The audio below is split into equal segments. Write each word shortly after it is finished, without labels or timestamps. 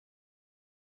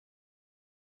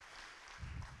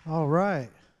All right.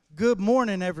 Good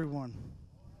morning, everyone.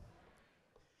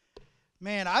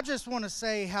 Man, I just want to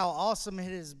say how awesome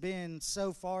it has been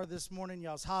so far this morning.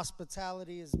 Y'all's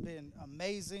hospitality has been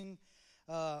amazing.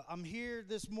 I'm here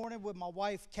this morning with my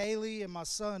wife, Kaylee, and my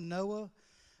son, Noah.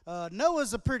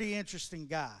 Noah's a pretty interesting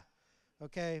guy,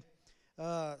 okay?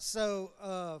 A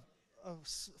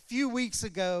few weeks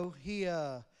ago, he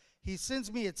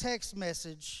sends me a text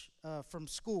message from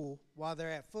school while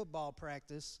they're at football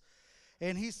practice.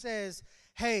 And he says,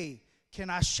 "Hey, can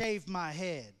I shave my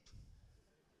head?"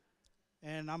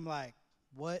 And I'm like,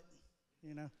 "What?"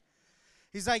 You know?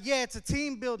 He's like, "Yeah, it's a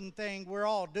team building thing. We're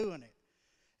all doing it."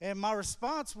 And my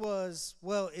response was,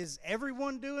 "Well, is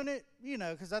everyone doing it?" You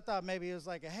know, because I thought maybe it was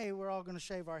like, "Hey, we're all going to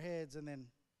shave our heads," and then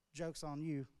joke's on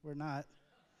you, we're not.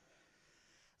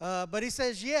 But he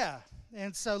says, "Yeah."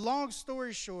 And so long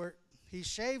story short, he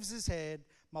shaves his head.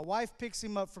 My wife picks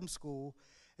him up from school.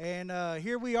 And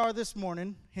here we are this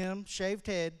morning, him, shaved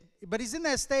head. But he's in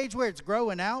that stage where it's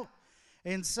growing out.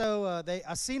 And so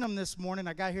I seen him this morning.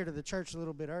 I got here to the church a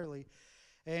little bit early.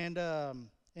 And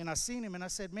I seen him, and I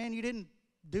said, "Man, you didn't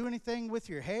do anything with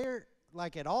your hair,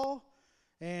 like at all?"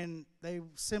 And they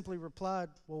simply replied,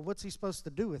 "Well, what's he supposed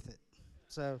to do with it?"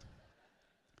 So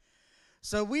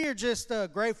we are just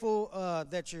grateful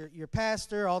that your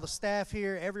pastor, all the staff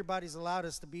here, everybody's allowed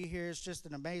us to be here. It's just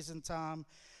an amazing time.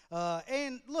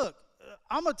 And look,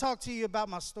 I'm going to talk to you about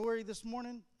my story this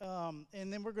morning,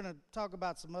 and then we're going to talk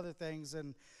about some other things.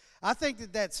 And I think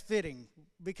that that's fitting,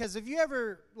 because if you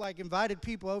ever, like, invited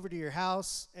people over to your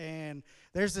house, and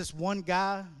there's this one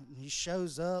guy, he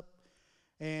shows up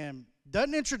and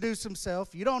doesn't introduce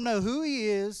himself. You don't know who he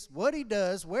is, what he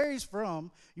does, where he's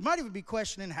from. You might even be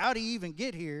questioning, how did he even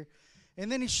get here?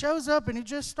 And then he shows up, and he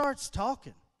just starts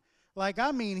talking. Like,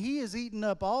 I mean, he is eating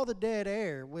up all the dead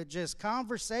air with just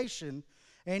conversation,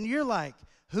 and you're like,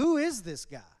 who is this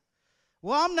guy?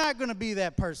 Well, I'm not going to be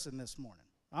that person this morning.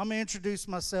 I'm going to introduce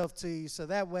myself to you, so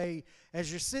that way,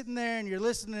 as you're sitting there and you're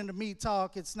listening to me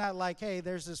talk, it's not like, hey,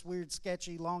 there's this weird,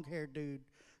 sketchy, long-haired dude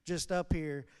just up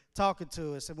here talking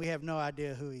to us, and we have no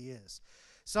idea who he is.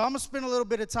 So I'm going to spend a little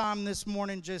bit of time this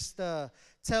morning just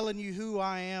telling you who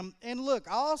I am. And look,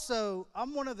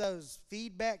 I'm one of those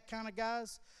feedback kind of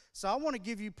guys. So I want to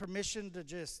give you permission to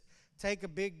just take a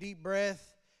big, deep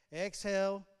breath,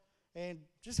 exhale, and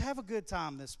just have a good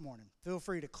time this morning. Feel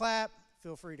free to clap,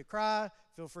 feel free to cry,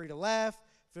 feel free to laugh,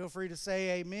 feel free to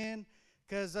say amen,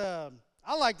 because I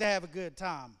like to have a good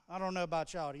time. I don't know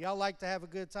about y'all. Do y'all like to have a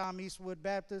good time, Eastwood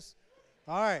Baptist?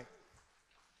 All right.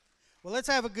 Well, let's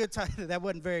have a good time. That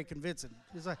wasn't very convincing.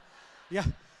 It's like, yeah.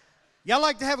 Y'all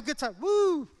like to have a good time?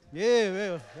 Woo!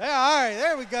 Yeah, all right,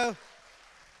 there we go.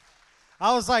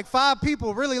 I was like, 5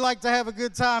 people really like to have a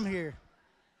good time here.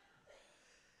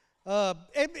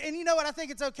 And you know what? I think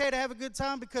it's okay to have a good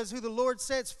time, because who the Lord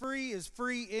sets free is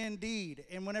free indeed.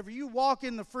 And whenever you walk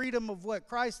in the freedom of what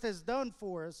Christ has done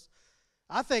for us,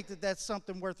 I think that that's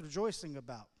something worth rejoicing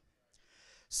about.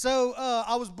 So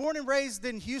I was born and raised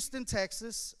in Houston,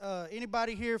 Texas.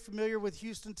 Anybody here familiar with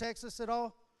Houston, Texas at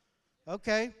all?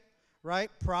 Okay,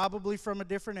 right? Probably from a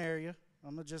different area.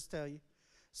 I'm going to just tell you.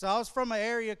 So I was from an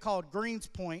area called Greens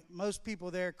Point. Most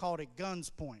people there called it Guns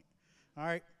Point. All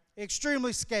right?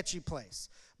 Extremely sketchy place.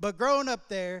 But growing up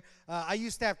there, I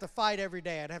used to have to fight every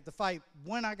day. I'd have to fight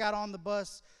when I got on the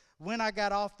bus, when I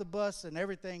got off the bus, and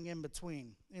everything in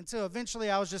between. Until eventually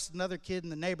I was just another kid in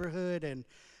the neighborhood, and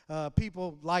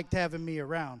people liked having me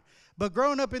around. But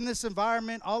growing up in this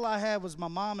environment, all I had was my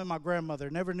mom and my grandmother.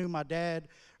 Never knew my dad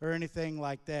or anything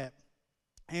like that.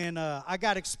 And I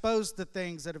got exposed to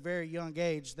things at a very young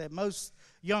age that most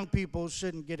young people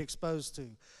shouldn't get exposed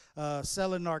to.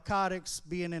 Selling narcotics,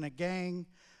 being in a gang,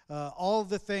 all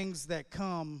the things that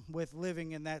come with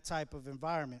living in that type of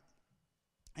environment.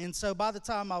 And so by the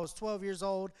time I was 12 years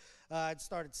old, I'd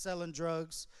started selling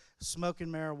drugs, smoking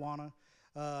marijuana,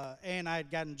 and I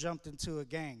had gotten jumped into a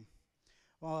gang.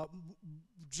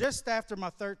 Just after my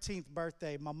 13th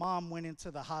birthday, my mom went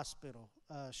into the hospital.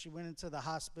 She went into the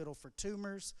hospital for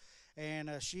tumors, and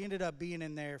she ended up being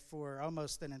in there for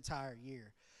almost an entire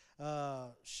year.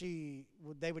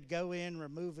 They would go in,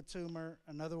 remove a tumor,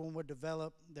 another one would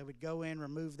develop. They would go in,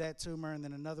 remove that tumor, and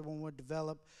then another one would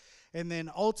develop. And then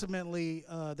ultimately,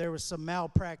 there was some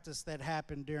malpractice that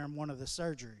happened during one of the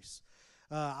surgeries.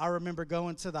 I remember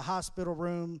going to the hospital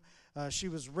room. She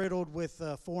was riddled with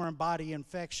a foreign body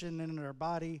infection in her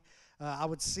body. I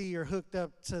would see her hooked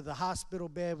up to the hospital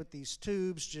bed with these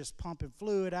tubes, just pumping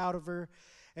fluid out of her.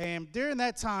 And during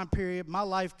that time period, my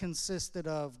life consisted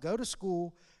of go to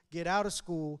school, get out of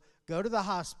school, go to the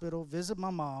hospital, visit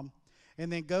my mom,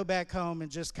 and then go back home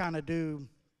and just kind of do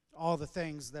all the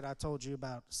things that I told you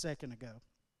about a second ago.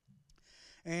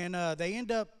 And they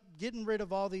end up getting rid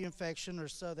of all the infection, or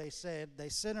so they said. They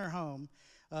sent her home,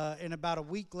 and about a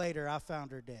week later, I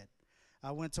found her dead.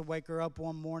 I went to wake her up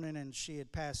one morning, and she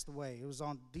had passed away. It was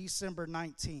on December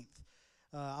 19th.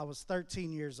 I was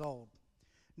 13 years old.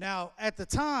 Now, at the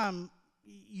time,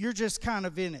 you're just kind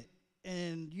of in it,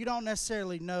 and you don't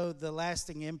necessarily know the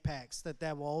lasting impacts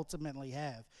that will ultimately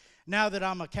have. Now that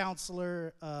I'm a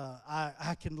counselor,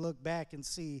 I can look back and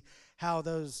see how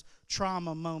those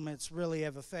trauma moments really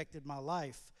have affected my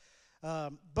life.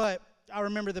 But I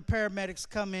remember the paramedics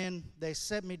come in, they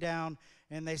set me down,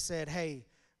 and they said, "Hey,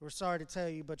 we're sorry to tell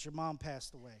you, but your mom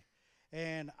passed away."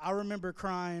 And I remember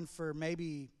crying for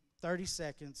maybe 30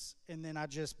 seconds, and then I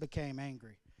just became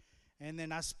angry. And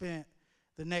then I spent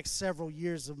the next several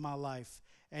years of my life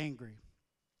angry.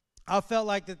 I felt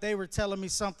like that they were telling me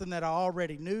something that I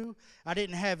already knew. I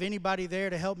didn't have anybody there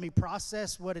to help me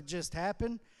process what had just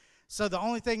happened. So the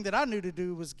only thing that I knew to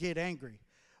do was get angry.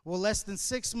 Well, less than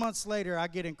 6 months later, I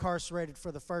get incarcerated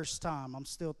for the first time. I'm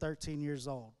still 13 years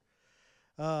old.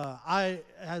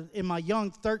 In my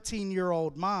young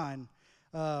 13-year-old mind,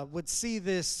 would see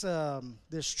this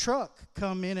truck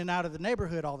come in and out of the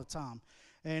neighborhood all the time.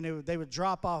 And they would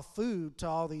drop off food to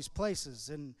all these places.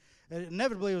 And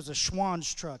inevitably, it was a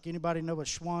Schwann's truck. Anybody know what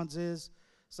Schwann's is?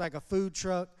 It's like a food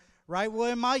truck, right? Well,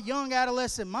 in my young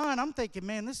adolescent mind, I'm thinking,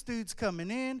 man, this dude's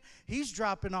coming in. He's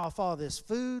dropping off all this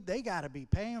food. They got to be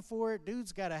paying for it.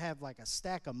 Dude's got to have like a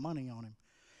stack of money on him.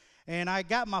 And I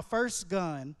got my first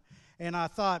gun, and I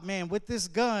thought, man, with this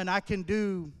gun, I can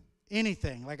do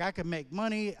anything. Like, I could make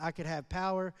money. I could have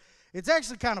power. It's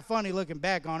actually kind of funny looking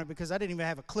back on it because I didn't even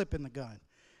have a clip in the gun.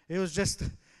 It was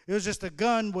just a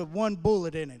gun with one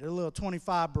bullet in it, a little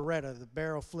 25 Beretta, the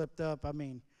barrel flipped up.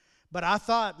 But I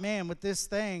thought, man, with this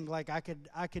thing, like I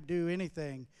could do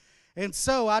anything. And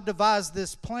so I devised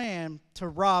this plan to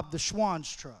rob the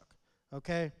Schwann's truck,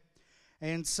 okay?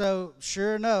 And so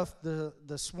sure enough, the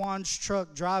Schwann's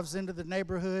truck drives into the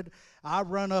neighborhood. I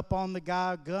run up on the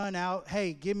guy, gun out,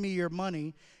 "Hey, give me your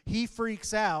money." He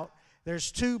freaks out.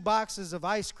 There's 2 boxes of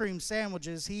ice cream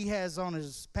sandwiches he has on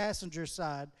his passenger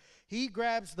side. He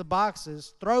grabs the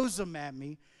boxes, throws them at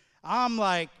me. I'm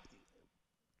like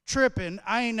tripping.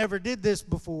 I ain't never did this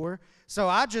before. So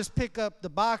I just pick up the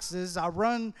boxes. I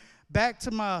run back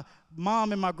to my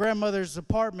mom and my grandmother's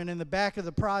apartment in the back of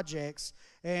the projects,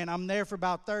 and I'm there for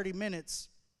about 30 minutes.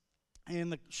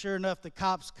 And sure enough, the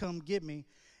cops come get me.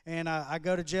 And I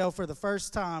go to jail for the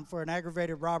first time for an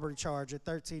aggravated robbery charge at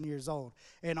 13 years old.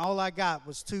 And all I got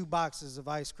was 2 boxes of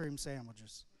ice cream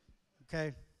sandwiches.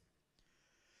 Okay?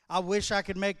 I wish I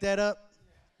could make that up,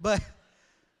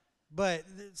 but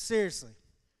seriously.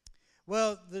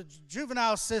 Well, the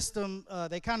juvenile system,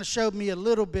 they kind of showed me a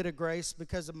little bit of grace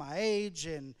because of my age,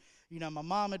 and, my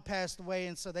mom had passed away,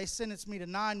 and so they sentenced me to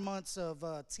 9 months of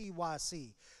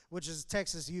TYC, which is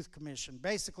Texas Youth Commission,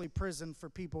 basically prison for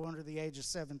people under the age of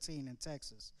 17 in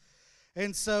Texas.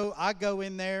 And so I go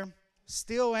in there,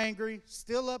 still angry,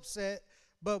 still upset,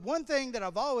 but one thing that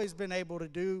I've always been able to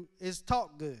do is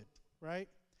talk good, right?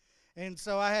 And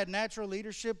so I had natural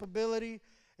leadership ability,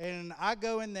 and I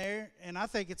go in there, and I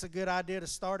think it's a good idea to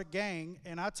start a gang,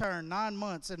 and I turn 9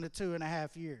 months into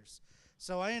 2.5 years.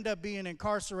 So I end up being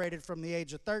incarcerated from the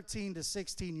age of 13 to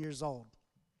 16 years old.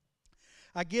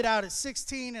 I get out at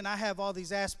 16, and I have all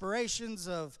these aspirations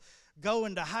of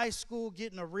going to high school,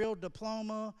 getting a real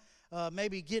diploma,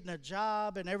 maybe getting a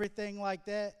job and everything like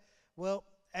that. Well,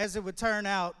 as it would turn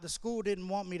out, the school didn't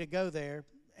want me to go there,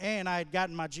 and I had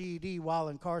gotten my GED while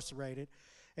incarcerated.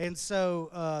 And so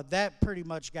that pretty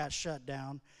much got shut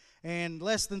down. And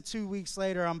less than 2 weeks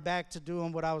later, I'm back to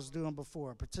doing what I was doing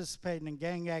before, participating in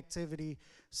gang activity,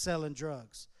 selling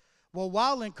drugs. Well,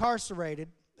 while incarcerated,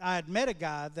 I had met a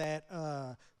guy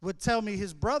that would tell me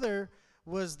his brother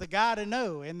was the guy to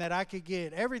know and that I could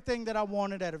get everything that I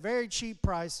wanted at a very cheap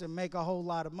price and make a whole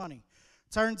lot of money.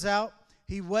 Turns out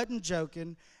he wasn't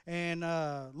joking, and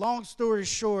long story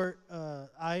short,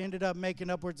 I ended up making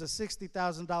upwards of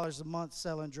 $60,000 a month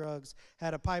selling drugs,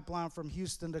 had a pipeline from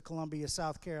Houston to Columbia,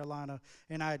 South Carolina,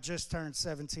 and I had just turned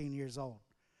 17 years old.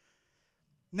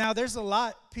 Now, there's a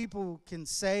lot people can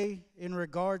say in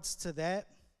regards to that.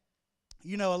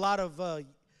 A lot of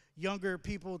younger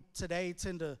people today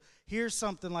tend to hear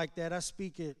something like that. I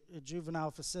speak at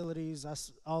juvenile facilities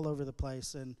all over the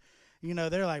place, and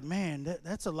they're like, man,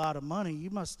 that's a lot of money.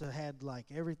 You must have had like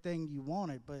everything you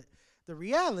wanted. But the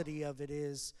reality of it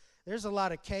is there's a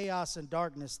lot of chaos and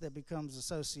darkness that becomes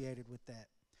associated with that.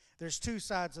 there's two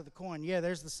sides of the coin. Yeah,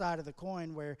 there's the side of the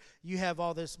coin where you have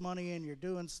all this money and you're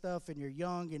doing stuff and you're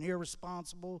young and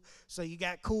irresponsible, so you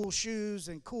got cool shoes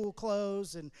and cool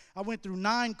clothes, and I went through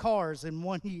 9 cars in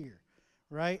 1 year,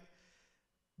 right?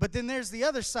 But then there's the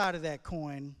other side of that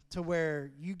coin to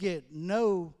where you get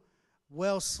no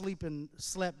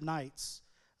slept nights.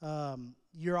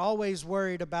 You're always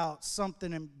worried about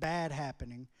something bad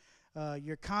happening.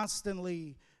 You're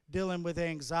constantly dealing with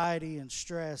anxiety and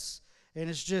stress, and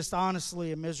it's just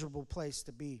honestly a miserable place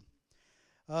to be.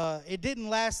 It didn't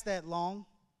last that long,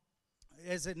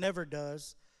 as it never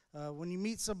does. When you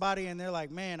meet somebody and they're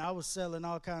like, man, I was selling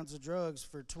all kinds of drugs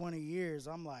for 20 years,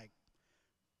 I'm like,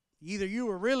 either you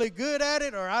were really good at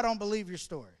it or I don't believe your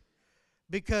story.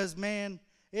 Because, man,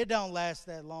 it don't last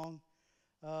that long.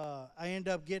 I end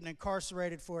up getting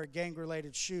incarcerated for a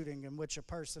gang-related shooting in which a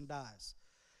person dies.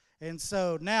 And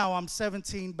so now I'm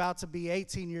 17, about to be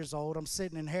 18 years old. I'm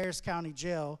sitting in Harris County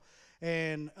Jail,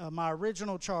 and my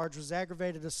original charge was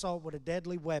aggravated assault with a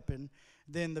deadly weapon.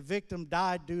 Then the victim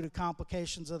died due to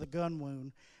complications of the gun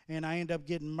wound, and I end up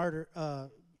getting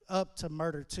up to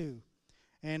murder 2.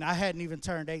 And I hadn't even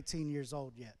turned 18 years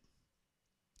old yet.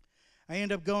 I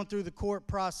end up going through the court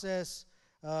process,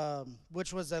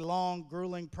 which was a long,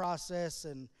 grueling process.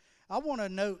 And I want to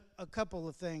note a couple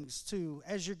of things, too.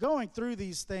 As you're going through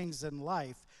these things in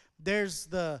life, there's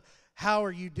the how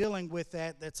are you dealing with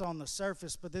that's on the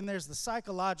surface, but then there's the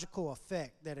psychological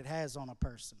effect that it has on a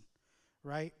person,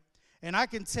 right? And I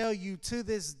can tell you to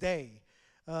this day,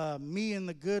 me and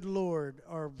the good Lord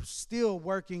are still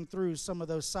working through some of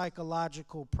those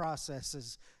psychological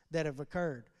processes that have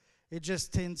occurred. It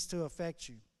just tends to affect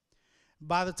you.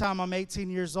 By the time I'm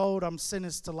 18 years old, I'm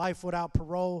sentenced to life without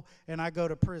parole, and I go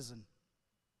to prison.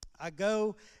 I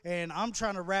go, and I'm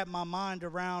trying to wrap my mind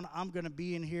around I'm going to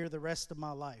be in here the rest of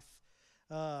my life.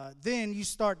 Then you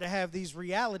start to have these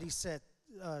realities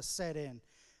set in.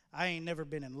 I ain't never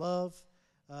been in love.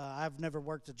 I've never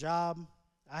worked a job.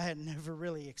 I had never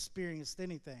really experienced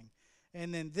anything.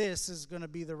 And then this is going to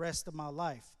be the rest of my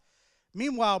life.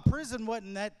 Meanwhile, prison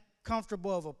wasn't that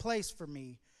comfortable of a place for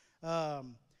me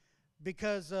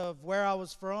because of where I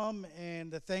was from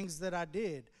and the things that I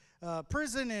did.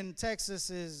 Prison in Texas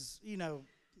is,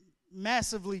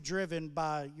 massively driven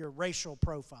by your racial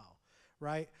profile,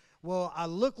 right? Well, I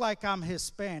look like I'm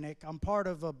Hispanic. I'm part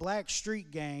of a black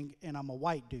street gang, and I'm a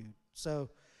white dude. So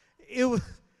it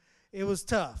was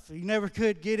tough. You never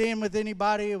could get in with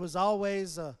anybody. It was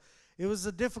always a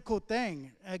difficult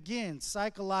thing. Again,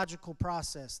 psychological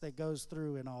process that goes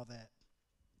through and all that.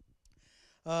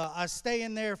 I stay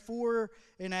in there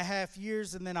 4.5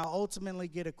 years, and then I ultimately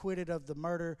get acquitted of the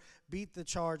murder, beat the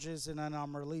charges, and then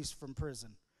I'm released from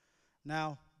prison.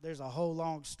 Now, there's a whole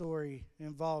long story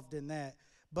involved in that.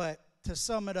 But to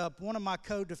sum it up, one of my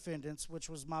co-defendants, which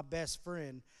was my best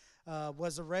friend,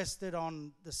 was arrested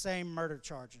on the same murder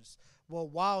charges. Well,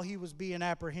 while he was being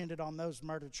apprehended on those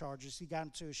murder charges, he got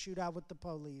into a shootout with the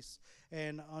police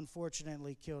and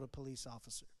unfortunately killed a police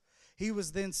officer. He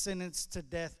was then sentenced to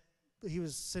death. He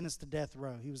was sentenced to death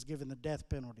row. He was given the death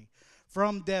penalty.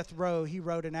 From death row, he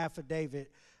wrote an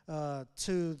affidavit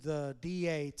to the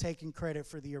DA taking credit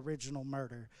for the original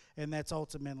murder, and that's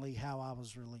ultimately how I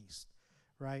was released,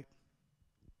 right?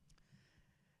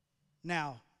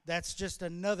 Now, that's just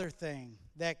another thing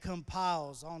that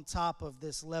compiles on top of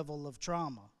this level of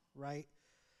trauma, right?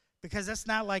 Because it's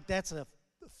not like that's a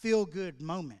feel-good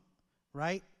moment,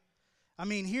 right? I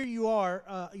mean, here you are,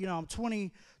 I'm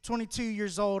 22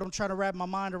 years old. I'm trying to wrap my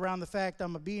mind around the fact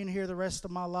I'm going to be in here the rest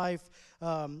of my life.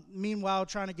 Meanwhile,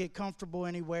 trying to get comfortable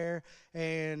anywhere.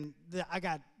 And I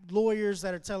got lawyers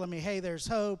that are telling me, hey, there's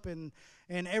hope and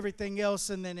everything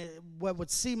else. And then what would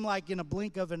seem like in a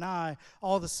blink of an eye,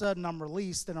 all of a sudden I'm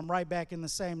released and I'm right back in the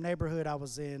same neighborhood I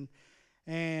was in.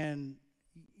 And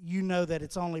you know that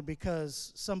it's only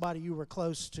because somebody you were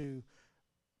close to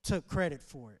took credit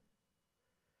for it.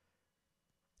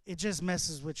 It just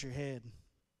messes with your head.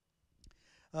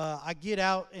 I get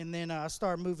out, and then I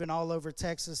start moving all over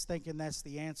Texas thinking that's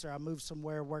the answer. I move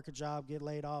somewhere, work a job, get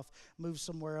laid off. Move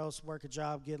somewhere else, work a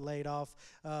job, get laid off.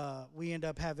 We end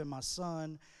up having my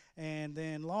son. And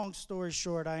then long story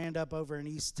short, I end up over in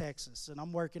East Texas. And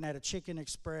I'm working at a Chicken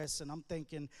Express, and I'm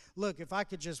thinking, look, if I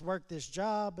could just work this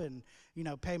job and,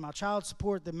 pay my child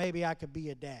support, then maybe I could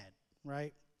be a dad,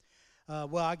 right?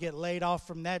 Well, I get laid off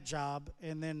from that job,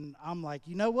 and then I'm like,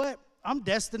 you know what? I'm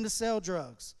destined to sell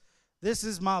drugs. This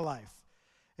is my life.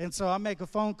 And so I make a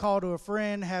phone call to a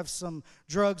friend, have some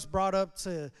drugs brought up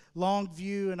to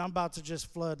Longview, and I'm about to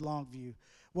just flood Longview.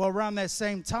 Well, around that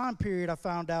same time period, I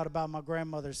found out about my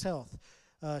grandmother's health.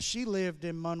 She lived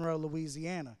in Monroe,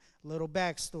 Louisiana. Little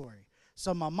backstory.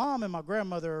 So my mom and my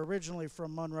grandmother are originally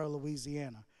from Monroe,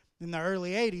 Louisiana. In the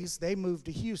early 80s, they moved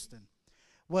to Houston.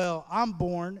 Well, I'm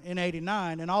born in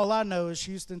 89, and all I know is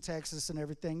Houston, Texas, and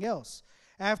everything else.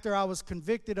 After I was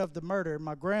convicted of the murder,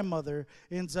 my grandmother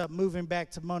ends up moving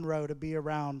back to Monroe to be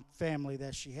around family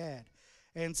that she had.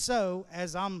 And so,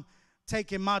 as I'm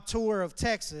taking my tour of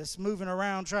Texas, moving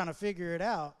around trying to figure it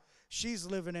out, she's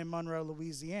living in Monroe,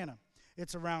 Louisiana.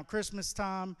 It's around Christmas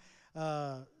time.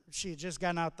 She had just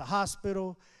gotten out the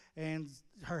hospital, and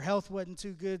her health wasn't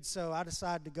too good, so I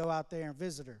decided to go out there and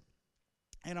visit her.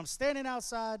 And I'm standing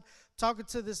outside talking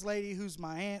to this lady who's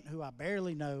my aunt, who I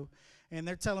barely know, and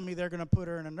they're telling me they're going to put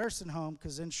her in a nursing home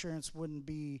because insurance wouldn't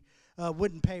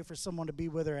pay for someone to be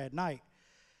with her at night.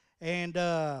 And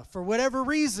for whatever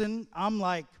reason, I'm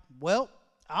like, well,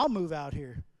 I'll move out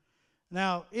here.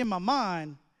 Now, in my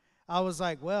mind, I was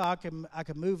like, well, I can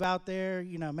move out there.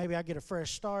 You know, maybe I get a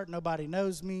fresh start. Nobody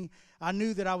knows me. I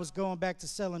knew that I was going back to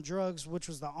selling drugs, which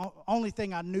was the only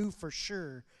thing I knew for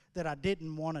sure that I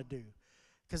didn't want to do,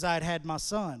 because I had my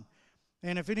son.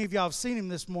 And if any of y'all have seen him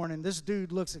this morning, this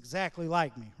dude looks exactly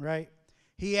like me, right?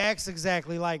 He acts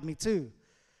exactly like me too.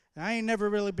 And I ain't never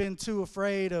really been too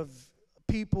afraid of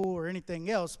people or anything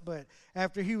else, but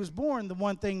after he was born, the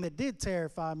one thing that did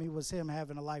terrify me was him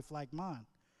having a life like mine.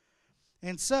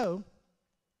 And so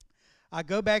I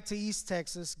go back to East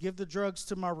Texas, give the drugs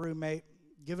to my roommate,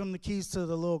 give him the keys to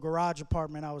the little garage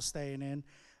apartment I was staying in,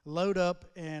 load up,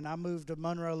 and I moved to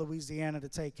Monroe, Louisiana to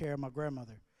take care of my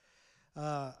grandmother.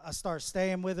 I start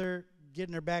staying with her,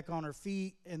 getting her back on her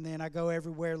feet, and then I go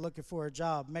everywhere looking for a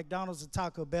job. McDonald's and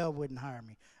Taco Bell wouldn't hire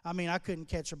me. I mean, I couldn't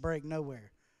catch a break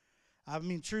nowhere. I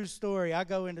mean, true story, I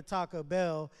go into Taco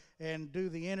Bell and do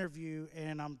the interview,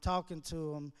 and I'm talking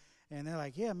to them, and they're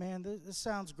like, yeah, man, this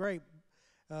sounds great.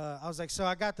 I was like, so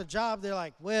I got the job. They're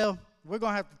like, well, we're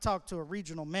going to have to talk to a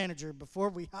regional manager before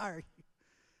we hire you.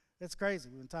 That's crazy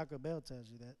when Taco Bell tells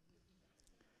you that,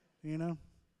 you know?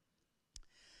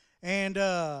 And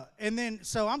then,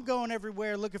 so I'm going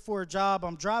everywhere looking for a job.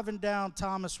 I'm driving down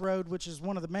Thomas Road, which is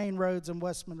one of the main roads in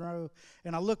West Monroe,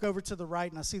 and I look over to the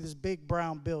right, and I see this big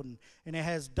brown building, and it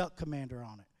has Duck Commander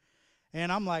on it.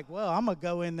 And I'm like, well, I'm going to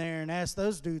go in there and ask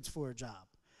those dudes for a job.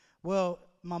 Well,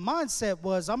 my mindset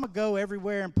was I'm going to go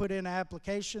everywhere and put in an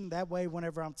application. That way,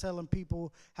 whenever I'm telling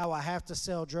people how I have to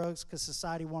sell drugs because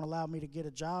society won't allow me to get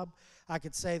a job, I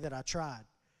could say that I tried.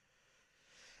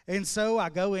 And so I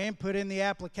go in, put in the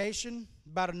application.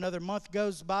 About another month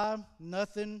goes by,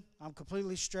 nothing. I'm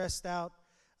completely stressed out.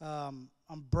 I'm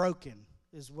broken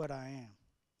is what I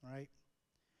am, right?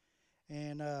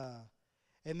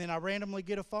 And then I randomly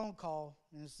get a phone call,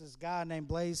 and it's this guy named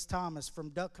Blaze Thomas from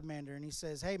Duck Commander, and he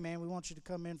says, hey, man, we want you to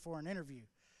come in for an interview.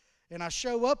 And I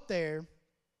show up there,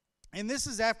 and this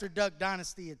is after Duck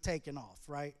Dynasty had taken off,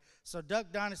 right? So Duck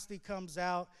Dynasty comes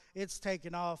out. It's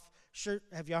taken off. Sure,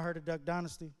 have y'all heard of Duck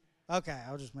Dynasty? Okay,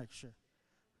 I'll just make sure.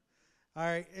 All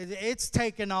right, it's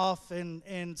taken off,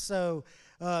 and so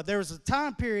there was a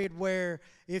time period where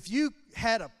if you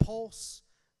had a pulse,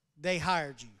 they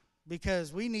hired you,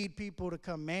 because we need people to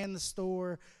come man the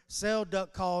store, sell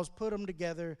duck calls, put them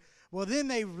together. Well, then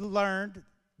they learned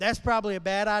that's probably a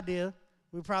bad idea.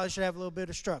 We probably should have a little bit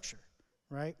of structure,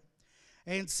 right?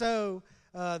 And so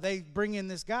they bring in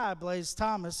this guy, Blaze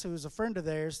Thomas, who's a friend of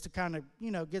theirs, to kind of,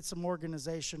 get some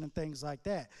organization and things like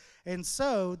that. And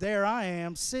so there I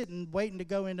am sitting, waiting to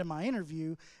go into my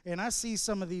interview, and I see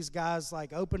some of these guys,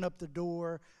 like, open up the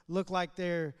door, look like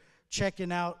they're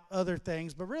checking out other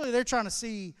things, but really they're trying to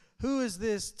see who is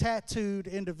this tattooed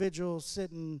individual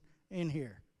sitting in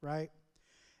here, right?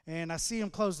 And I see them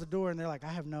close the door, and they're like,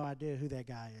 I have no idea who that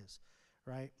guy is,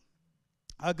 right?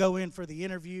 I go in for the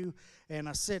interview, and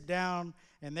I sit down,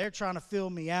 and they're trying to fill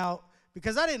me out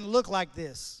because I didn't look like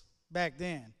this back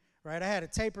then, right? I had a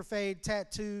taper fade,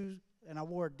 tattoo, and I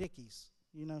wore Dickies,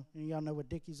 and y'all know what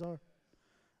Dickies are? All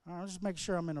right, I'll just make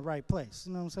sure I'm in the right place,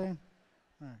 you know what I'm saying?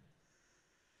 All right.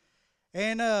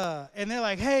 And they're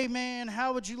like, hey, man,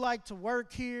 how would you like to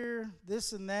work here,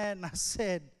 this and that? And I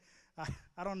said,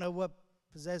 I don't know what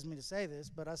possessed me to say this,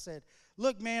 but I said,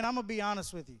 look, man, I'm going to be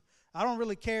honest with you. I don't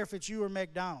really care if it's you or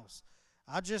McDonald's.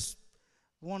 I just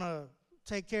want to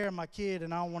take care of my kid,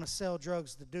 and I don't want to sell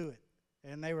drugs to do it.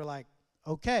 And they were like,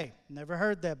 okay, never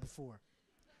heard that before.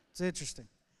 It's interesting.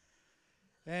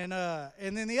 And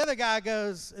then the other guy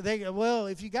goes, well,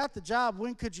 if you got the job,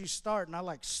 when could you start? And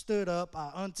I, stood up.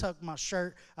 I untucked my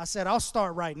shirt. I said, I'll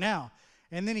start right now.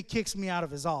 And then he kicks me out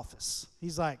of his office.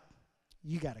 He's like,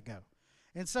 you got to go.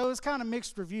 And so it's kind of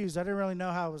mixed reviews. I didn't really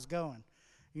know how it was going.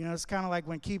 It's kind of like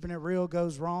when keeping it real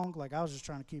goes wrong. Like, I was just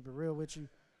trying to keep it real with you.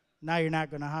 Now you're not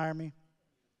going to hire me.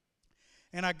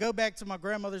 And I go back to my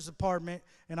grandmother's apartment,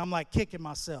 and I'm like kicking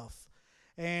myself.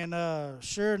 And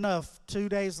sure enough, 2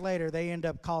 days later, they end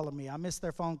up calling me. I missed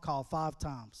their phone call 5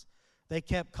 times. They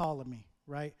kept calling me,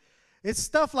 right? It's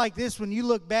stuff like this when you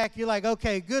look back, you're like,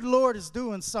 okay, good Lord is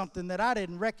doing something that I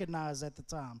didn't recognize at the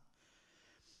time.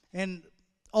 And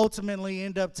ultimately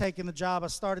end up taking the job. I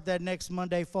started that next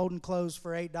Monday folding clothes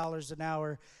for $8 an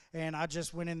hour, and I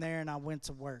just went in there and I went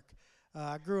to work.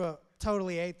 I grew up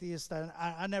totally atheist.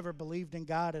 I never believed in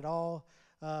God at all.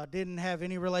 Didn't have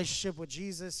any relationship with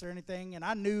Jesus or anything, and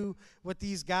I knew what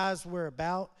these guys were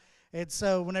about. And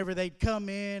so whenever they'd come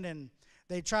in and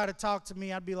they'd try to talk to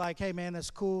me, I'd be like, hey, man, that's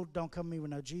cool. Don't come to me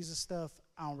with no Jesus stuff.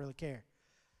 I don't really care.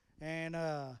 And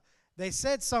they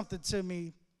said something to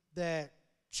me that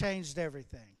changed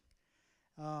everything.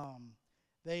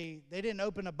 They didn't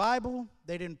open a Bible.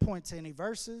 They didn't point to any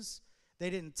verses. They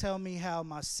didn't tell me how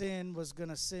my sin was going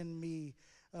to send me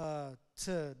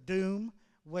to doom.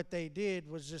 What they did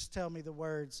was just tell me the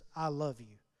words, I love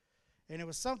you. And it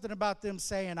was something about them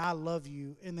saying, I love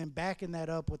you, and then backing that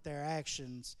up with their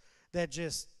actions that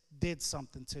just did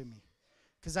something to me,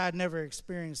 because I had never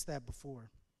experienced that before.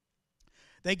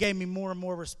 They gave me more and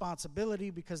more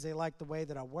responsibility because they liked the way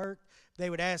that I worked.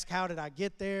 They would ask, how did I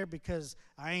get there? Because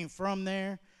I ain't from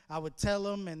there. I would tell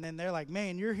them, and then they're like,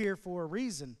 man, you're here for a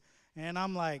reason. And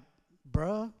I'm like,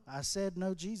 bruh, I said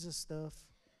no Jesus stuff,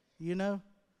 you know?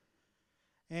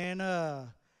 And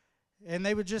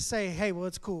they would just say, hey, well,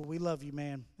 it's cool. We love you,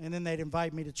 man. And then they'd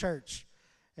invite me to church.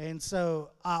 And so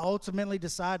I ultimately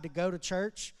decided to go to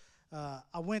church.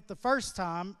 I went the first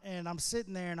time, and I'm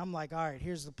sitting there, and I'm like, all right,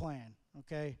 here's the plan,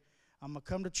 okay? I'm going to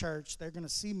come to church. They're going to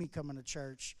see me coming to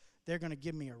church. They're going to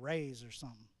give me a raise or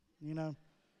something, you know?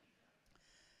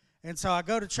 And so I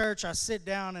go to church, I sit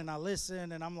down, and I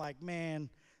listen, and I'm like, man,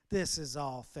 this is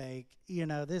all fake. You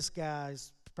know, this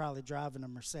guy's probably driving a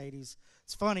Mercedes.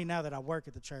 It's funny now that I work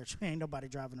at the church. Ain't nobody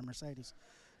driving a Mercedes,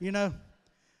 you know?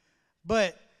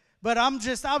 But I'm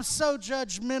so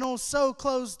judgmental, so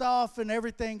closed off and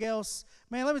everything else.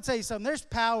 Man, let me tell you something. There's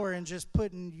power in just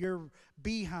putting your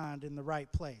behind in the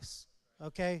right place,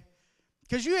 okay?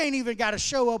 Because you ain't even got to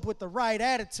show up with the right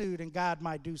attitude, and God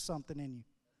might do something in you.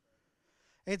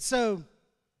 And so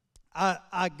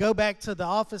I go back to the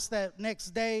office that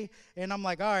next day, and I'm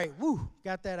like, all right, woo,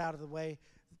 got that out of the way.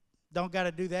 Don't got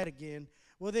to do that again.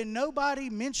 Well, then nobody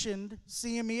mentioned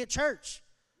seeing me at church.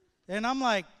 And I'm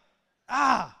like,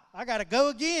 I got to go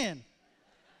again.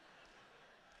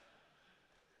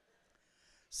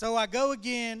 So I go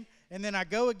again, and then I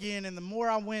go again, and the more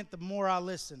I went, the more I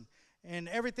listened. And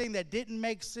everything that didn't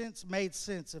make sense made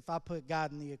sense if I put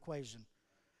God in the equation.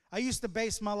 I used to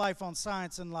base my life on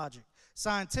science and logic.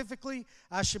 Scientifically,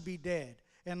 I should be dead.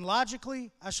 And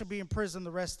logically, I should be in prison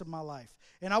the rest of my life.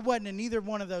 And I wasn't in either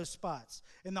one of those spots.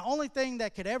 And the only thing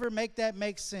that could ever make that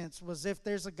make sense was if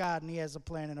there's a God and he has a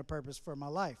plan and a purpose for my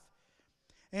life.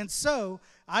 And so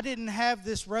I didn't have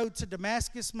this road to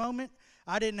Damascus moment.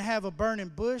 I didn't have a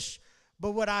burning bush.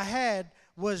 But what I had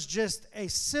was just a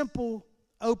simple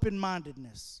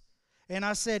open-mindedness. And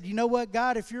I said, you know what,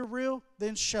 God, if you're real,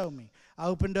 then show me. I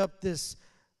opened up this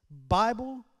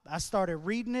Bible. I started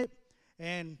reading it.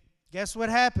 And guess what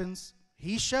happens?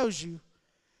 He shows you.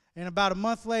 And about a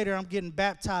month later, I'm getting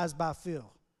baptized by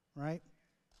Phil, right?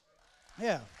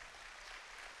 Yeah.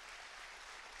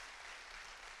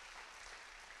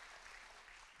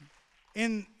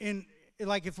 In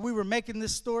like if we were making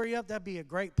this story up, that'd be a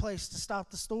great place to stop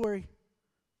the story.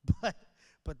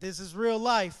 But this is real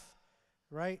life,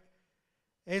 right?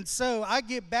 And so I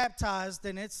get baptized,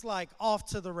 and it's like off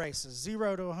to the races,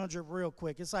 0 to 100 real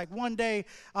quick. It's like one day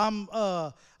I'm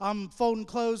folding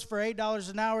clothes for $8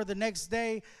 an hour. The next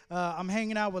day I'm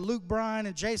hanging out with Luke Bryan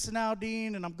and Jason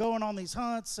Aldean, and I'm going on these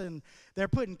hunts, and they're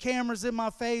putting cameras in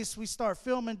my face. We start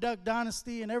filming Duck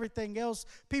Dynasty and everything else.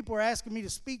 People are asking me to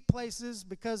speak places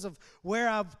because of where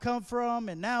I've come from,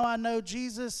 and now I know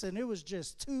Jesus, and it was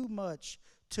just too much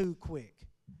too quick,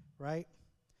 right?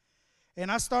 And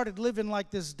I started living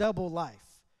like this double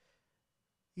life.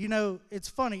 You know, it's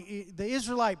funny. The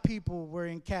Israelite people were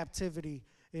in captivity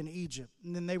in Egypt.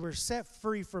 And then they were set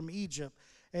free from Egypt.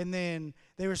 And then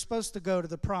they were supposed to go to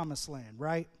the promised land,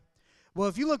 right? Well,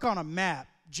 if you look on a map,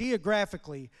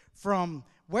 geographically, from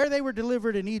where they were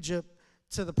delivered in Egypt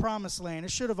to the promised land,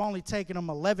 it should have only taken them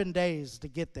 11 days to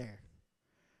get there.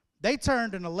 They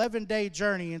turned an 11-day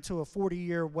journey into a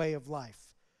 40-year way of life.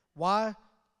 Why?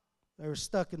 They were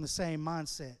stuck in the same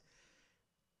mindset.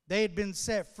 They had been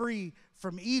set free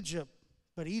from Egypt,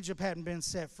 but Egypt hadn't been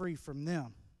set free from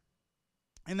them.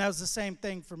 And that was the same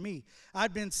thing for me.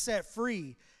 I'd been set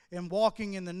free and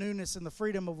walking in the newness and the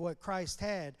freedom of what Christ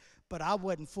had, but I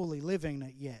wasn't fully living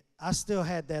it yet. I still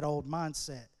had that old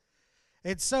mindset.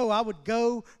 And so I would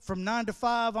go from 9 to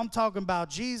 5. I'm talking about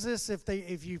Jesus.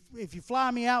 If you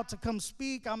fly me out to come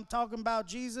speak, I'm talking about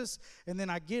Jesus. And then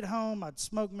I get home, I'd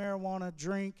smoke marijuana,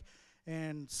 drink,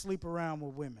 and sleep around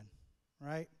with women,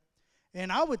 right?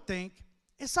 And I would think,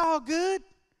 it's all good.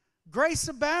 Grace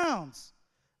abounds.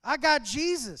 I got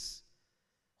Jesus.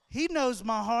 He knows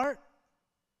my heart.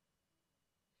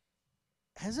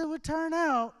 As it would turn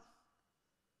out,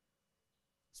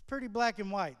 it's pretty black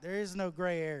and white. There is no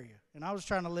gray area. And I was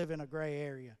trying to live in a gray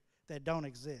area that don't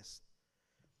exist.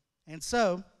 And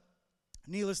so,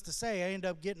 needless to say, I ended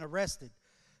up getting arrested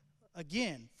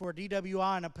again for a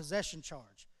DWI and a possession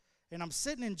charge. And I'm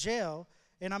sitting in jail,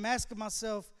 and I'm asking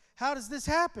myself, how does this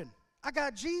happen? I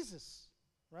got Jesus,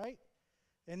 right?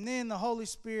 And then the Holy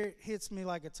Spirit hits me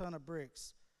like a ton of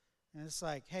bricks. And it's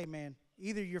like, hey, man,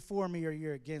 either you're for me or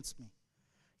you're against me.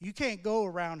 You can't go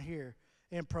around here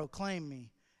and proclaim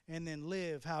me and then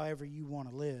live however you want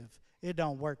to live. It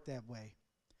don't work that way.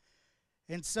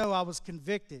 And so I was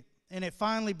convicted, and it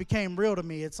finally became real to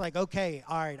me. It's like, okay,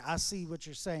 all right, I see what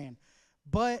you're saying.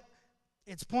 But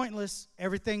it's pointless.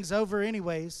 Everything's over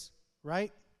anyways,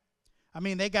 right? I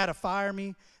mean, they got to fire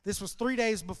me. This was 3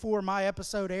 days before my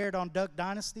episode aired on Duck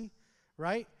Dynasty,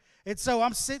 right? And so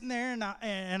I'm sitting there,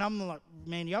 and I'm like,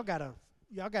 man, y'all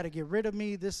gotta get rid of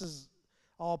me. This is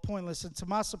all pointless. And to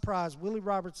my surprise, Willie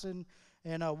Robertson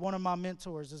and one of my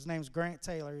mentors, his name's Grant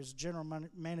Taylor, is general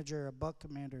manager of Buck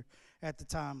Commander at the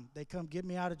time. They come get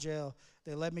me out of jail.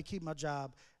 They let me keep my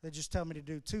job. They just tell me to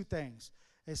do two things.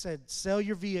 They said, sell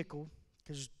your vehicle,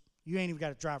 because you ain't even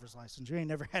got a driver's license. You ain't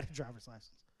never had a driver's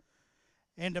license.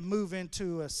 And to move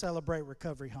into a Celebrate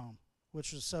Recovery home,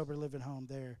 which was a sober living home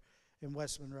there in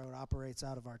West Monroe. It operates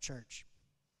out of our church.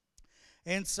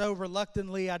 And so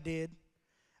reluctantly I did.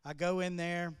 I go in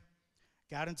there,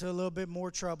 got into a little bit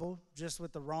more trouble just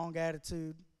with the wrong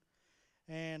attitude,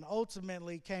 and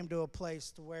ultimately came to a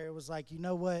place to where it was like, you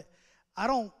know what? I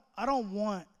don't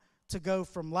want to go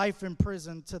from life in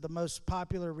prison to the most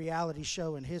popular reality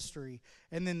show in history,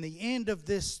 and then the end of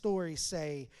this story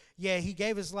say, yeah, he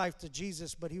gave his life to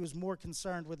Jesus, but he was more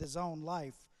concerned with his own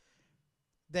life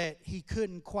that he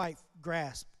couldn't quite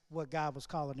grasp what God was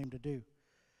calling him to do.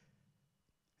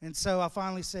 And so I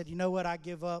finally said, you know what, I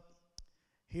give up.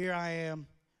 Here I am.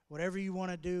 Whatever you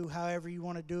want to do, however you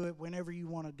want to do it, whenever you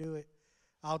want to do it,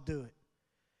 I'll do it.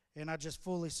 And I just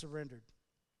fully surrendered.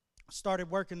 Started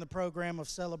working the program of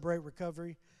Celebrate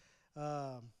Recovery.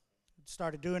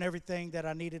 Started doing everything that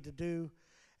I needed to do,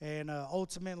 and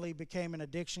ultimately became an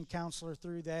addiction counselor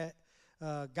through that.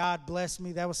 God blessed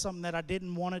me. That was something that I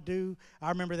didn't want to do. I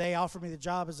remember they offered me the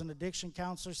job as an addiction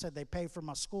counselor, said they pay for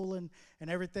my schooling and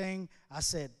everything. I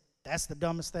said, that's the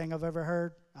dumbest thing I've ever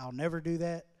heard. I'll never do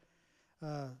that.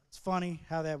 It's funny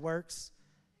how that works.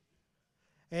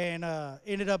 And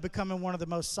ended up becoming one of the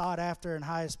most sought after and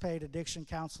highest paid addiction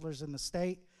counselors in the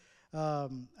state.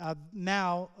 I've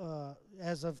now,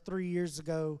 as of 3 years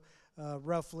ago,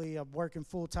 roughly, I'm working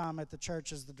full-time at the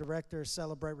church as the director of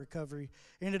Celebrate Recovery.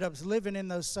 Ended up living in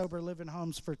those sober living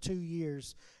homes for 2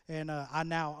 years, and I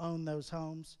now own those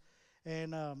homes.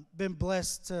 And been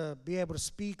blessed to be able to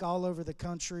speak all over the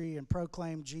country and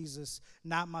proclaim Jesus,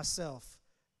 not myself,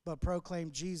 but proclaim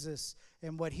Jesus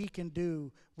and what he can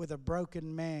do with a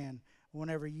broken man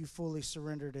whenever you fully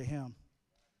surrender to him.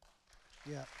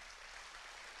 Yeah.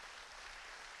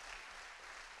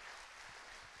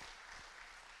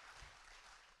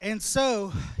 And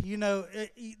so, you know,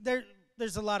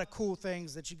 there's a lot of cool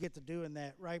things that you get to do in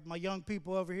that, right? My young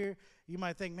people over here, you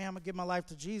might think, man, I'm going to give my life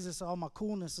to Jesus, all my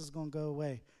coolness is going to go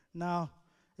away. No,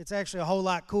 it's actually a whole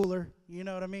lot cooler. You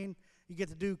know what I mean? You get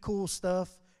to do cool stuff,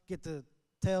 get to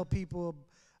tell people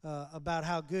about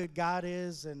how good God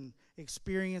is and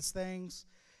experience things.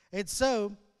 And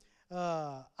so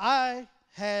I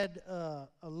had a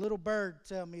little bird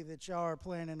tell me that y'all are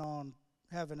planning on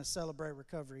having a Celebrate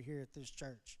Recovery here at this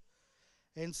church.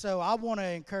 And so I want to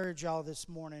encourage y'all this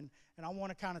morning, and I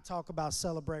want to kind of talk about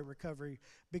Celebrate Recovery,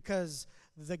 because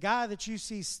the guy that you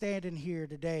see standing here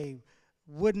today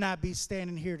would not be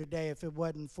standing here today if it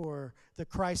wasn't for the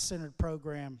Christ-centered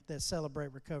program that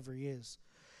Celebrate Recovery is.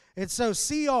 And so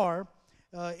CR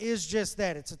is just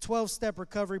that. It's a 12-step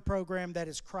recovery program that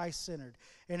is Christ-centered,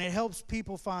 and it helps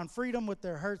people find freedom with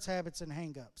their hurts, habits, and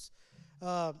hang-ups.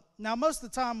 Now, most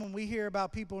of the time when we hear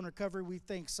about people in recovery, we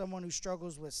think someone who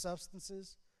struggles with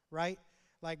substances, right?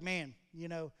 Like, man, you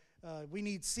know, we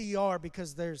need CR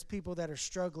because there's people that are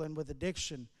struggling with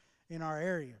addiction in our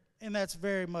area. And that's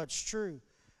very much true.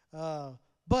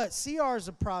 But CR is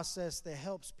a process that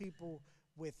helps people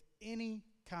with any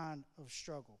kind of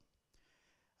struggle.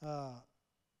 Uh,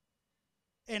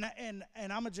 and I'm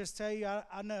going to just tell you,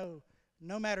 I know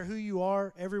no matter who you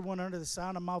are, everyone under the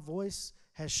sound of my voice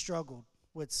has struggled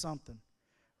with something,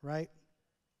 right?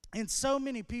 And so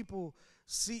many people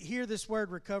hear this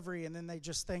word recovery and then they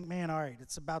just think, man, all right,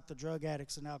 it's about the drug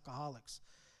addicts and alcoholics.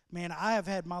 Man, I have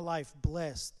had my life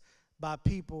blessed by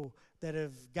people that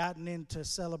have gotten into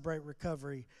Celebrate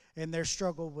Recovery, and their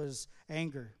struggle was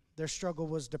anger. Their struggle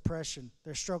was depression.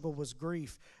 Their struggle was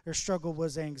grief. Their struggle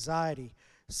was anxiety,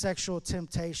 sexual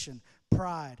temptation,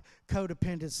 pride,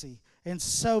 codependency, and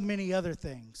so many other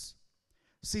things.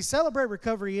 See, Celebrate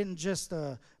Recovery isn't just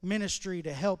a ministry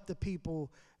to help the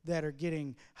people that are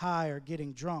getting high or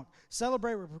getting drunk.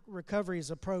 Celebrate Recovery is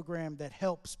a program that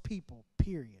helps people,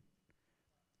 period.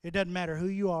 It doesn't matter who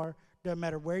you are, doesn't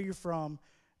matter where you're from,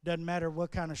 doesn't matter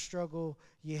what kind of struggle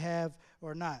you have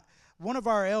or not. One of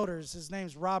our elders, his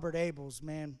name's Robert Abels,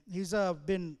 man. He's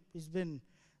been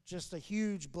just a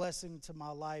huge blessing to my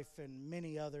life and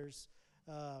many others.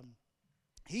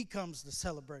 He comes to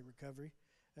Celebrate Recovery,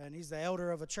 and he's the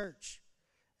elder of a church.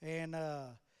 And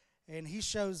he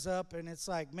shows up, and it's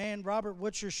like, man, Robert,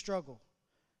 what's your struggle?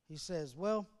 He says,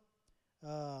 well,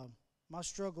 my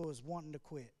struggle is wanting to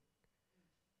quit.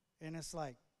 And it's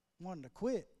like, wanting to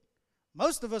quit?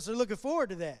 Most of us are looking forward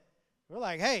to that. We're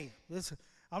like, hey,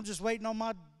 I'm just waiting on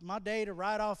my day to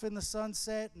ride off in the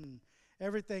sunset and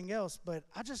everything else. But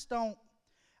I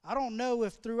don't know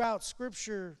if throughout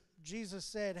Scripture Jesus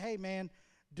said, hey, man,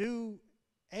 do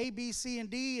A, B, C, and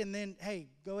D, and then, hey,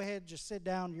 go ahead, just sit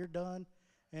down, you're done,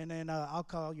 and then I'll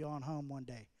call you on home one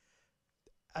day.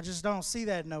 I just don't see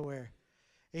that nowhere.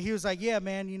 And he was like, yeah,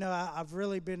 man, you know, I've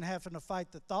really been having to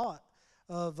fight the thought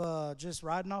of just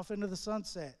riding off into the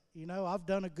sunset. You know, I've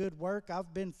done a good work.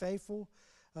 I've been faithful.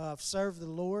 I've served the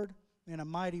Lord in a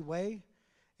mighty way.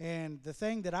 And the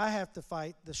thing that I have to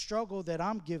fight, the struggle that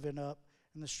I'm giving up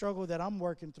and the struggle that I'm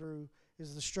working through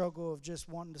is the struggle of just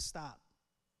wanting to stop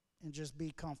and just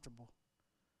be comfortable.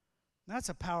 And that's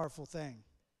a powerful thing.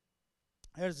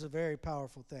 That is a very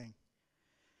powerful thing.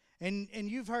 And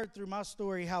you've heard through my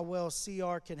story how well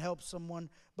CR can help someone,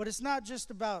 but it's not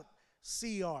just about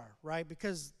CR, right?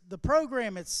 Because the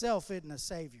program itself isn't a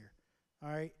savior, all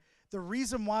right? The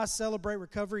reason why Celebrate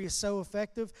Recovery is so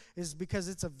effective is because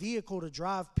it's a vehicle to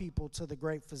drive people to the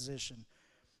great physician.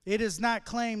 It is not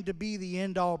claimed to be the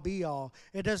end-all, be-all.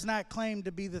 It does not claim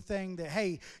to be the thing that,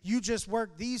 hey, you just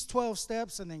work these 12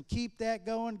 steps and then keep that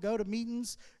going, go to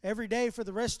meetings every day for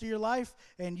the rest of your life,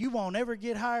 and you won't ever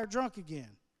get high or drunk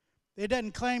again. It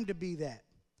doesn't claim to be that.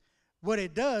 What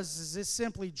it does is it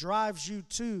simply drives you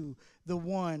to the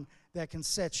one that can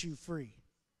set you free.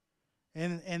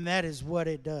 And that is what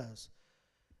it does.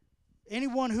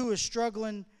 Anyone who is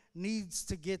struggling needs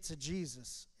to get to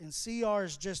Jesus. And CR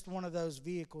is just one of those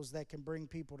vehicles that can bring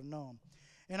people to know him.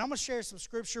 And I'm going to share some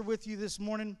scripture with you this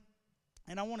morning.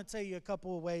 And I want to tell you a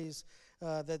couple of ways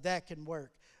that can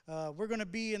work. We're going to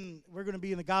be in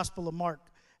the Gospel of Mark.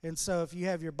 And so if you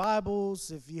have your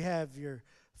Bibles, if you have your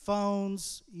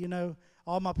phones, you know,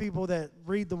 all my people that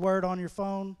read the word on your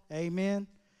phone, amen.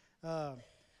 I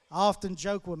often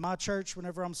joke with my church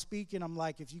whenever I'm speaking. I'm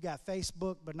like, if you got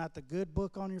Facebook but not the good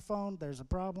book on your phone, there's a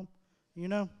problem, you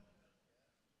know.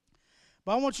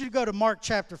 But I want you to go to Mark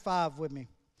chapter 5 with me.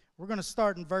 We're going to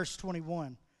start in verse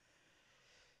 21.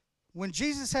 When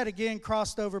Jesus had again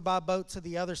crossed over by boat to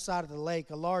the other side of the lake,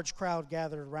 a large crowd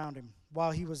gathered around him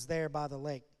while he was there by the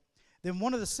lake. Then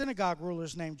one of the synagogue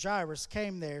rulers named Jairus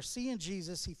came there. Seeing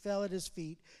Jesus, he fell at his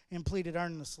feet and pleaded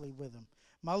earnestly with him.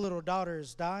 My little daughter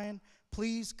is dying.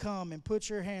 Please come and put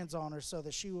your hands on her so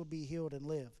that she will be healed and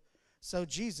live. So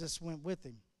Jesus went with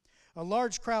him. A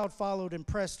large crowd followed and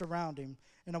pressed around him,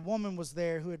 and a woman was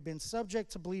there who had been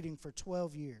subject to bleeding for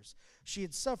 12 years. She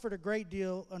had suffered a great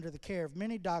deal under the care of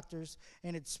many doctors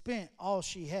and had spent all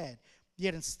she had.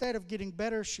 Yet instead of getting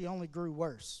better, she only grew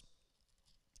worse.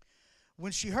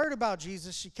 When she heard about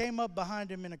Jesus, she came up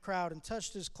behind him in a crowd and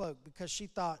touched his cloak because she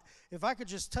thought, if I could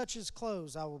just touch his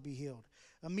clothes, I will be healed.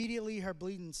 Immediately her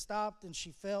bleeding stopped, and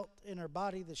she felt in her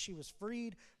body that she was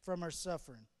freed from her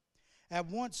suffering. At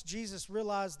once Jesus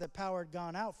realized that power had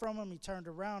gone out from him. He turned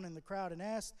around in the crowd and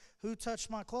asked, who touched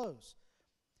my clothes?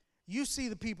 You see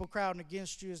the people crowding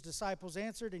against you, his disciples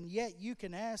answered, and yet you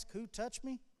can ask, who touched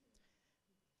me?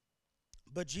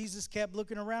 But Jesus kept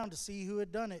looking around to see who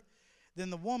had done it.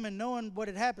 Then the woman, knowing what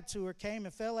had happened to her, came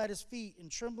and fell at his feet,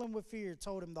 and trembling with fear,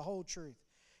 told him the whole truth.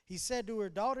 He said to her,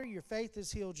 daughter, your faith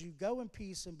has healed you. Go in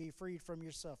peace and be freed from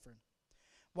your suffering.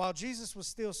 While Jesus was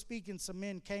still speaking, some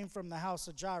men came from the house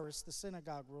of Jairus, the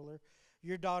synagogue ruler.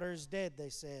 Your daughter is dead, they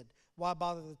said. Why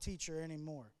bother the teacher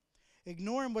anymore?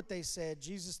 Ignoring what they said,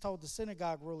 Jesus told the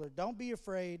synagogue ruler, "Don't be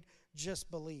afraid,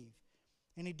 just believe."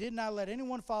 And he did not let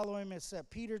anyone follow him except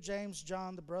Peter, James,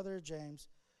 John, the brother of James.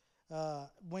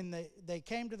 When they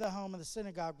came to the home of the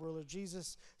synagogue ruler,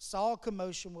 Jesus saw a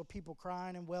commotion with people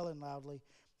crying and wailing loudly.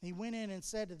 He went in and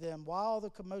said to them, "Why all the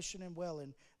commotion and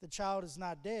wailing? The child is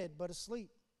not dead, but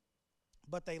asleep."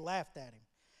 But they laughed at him.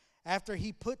 After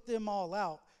he put them all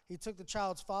out, he took the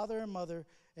child's father and mother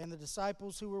and the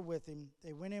disciples who were with him.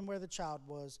 They went in where the child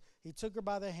was. He took her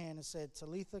by the hand and said,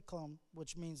 "Talitha cum,"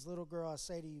 which means, "Little girl, I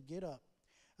say to you, get up."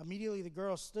 Immediately the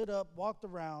girl stood up, walked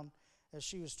around as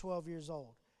she was 12 years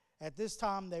old. At this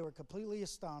time they were completely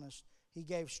astonished. He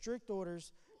gave strict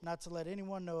orders not to let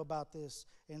anyone know about this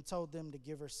and told them to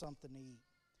give her something to eat.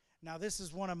 Now this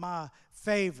is one of my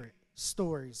favorite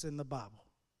stories in the Bible.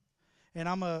 And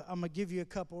I'm gonna give you a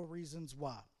couple of reasons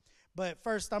why. But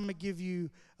first, I'm going to give you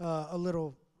a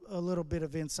little bit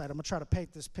of insight. I'm going to try to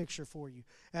paint this picture for you.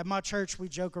 At my church, we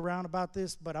joke around about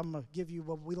this, but I'm going to give you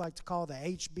what we like to call the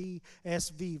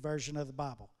HBSV version of the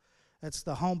Bible. That's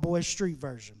the Homeboy Street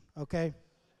version, okay?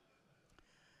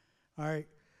 All right.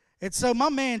 And so my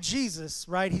man Jesus,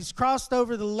 right, he's crossed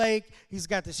over the lake. He's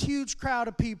got this huge crowd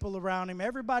of people around him.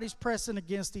 Everybody's pressing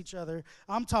against each other.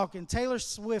 I'm talking Taylor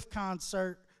Swift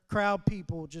concert, crowd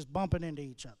people just bumping into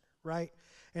each other, right?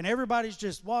 And everybody's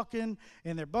just walking,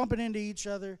 and they're bumping into each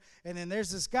other. And then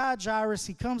there's this guy, Jairus.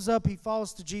 He comes up. He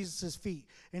falls to Jesus' feet.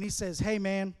 And he says, "Hey,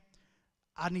 man,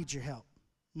 I need your help.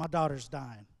 My daughter's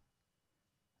dying."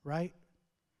 Right?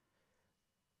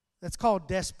 That's called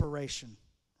desperation,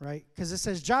 right? Because it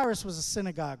says Jairus was a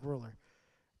synagogue ruler.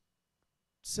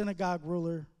 Synagogue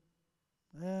ruler,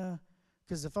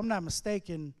 because if I'm not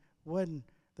mistaken, wasn't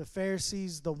the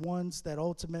Pharisees the ones that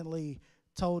ultimately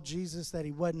told Jesus that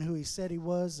he wasn't who he said he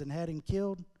was and had him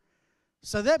killed?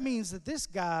 So that means that this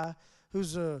guy,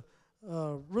 who's a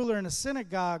ruler in a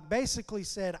synagogue, basically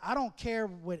said, "I don't care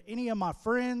what any of my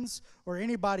friends or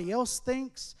anybody else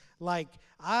thinks. Like,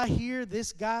 I hear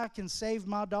this guy can save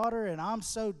my daughter, and I'm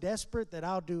so desperate that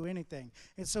I'll do anything."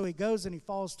 And so he goes and he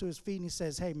falls to his feet and he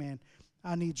says, "Hey, man,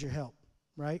 I need your help,"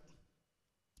 right?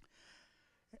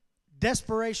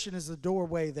 Desperation is the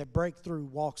doorway that breakthrough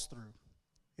walks through.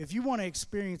 If you want to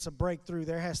experience a breakthrough,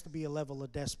 there has to be a level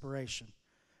of desperation.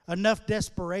 Enough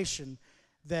desperation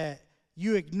that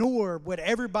you ignore what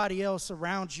everybody else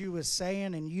around you is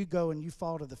saying, and you go and you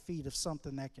fall to the feet of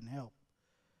something that can help.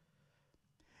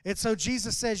 And so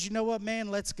Jesus says, "You know what, man,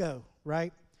 let's go,"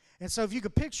 right? And so if you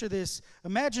could picture this,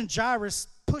 imagine Jairus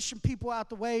pushing people out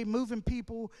the way, moving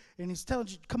people, and he's telling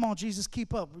you, "Come on, Jesus,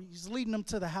 keep up." He's leading them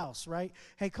to the house, right?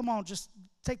 "Hey, come on, just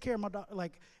take care of my daughter."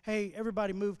 Like, "Hey,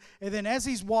 everybody move." And then as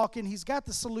he's walking, he's got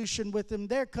the solution with him.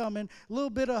 They're coming, a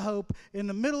little bit of hope. In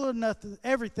the middle of nothing,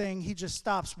 everything, he just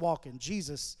stops walking,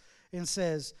 Jesus, and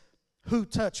says, "Who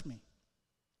touched me?"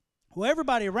 Well,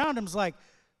 everybody around him's like,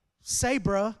 "Say,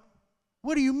 bruh,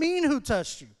 what do you mean who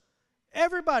touched you?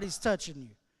 Everybody's touching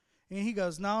you." And he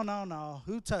goes, No,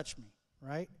 who touched me?"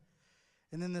 Right?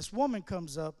 And then this woman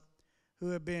comes up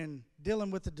who had been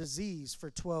dealing with a disease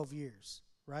for 12 years,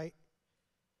 right?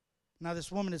 Now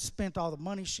this woman had spent all the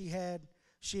money she had.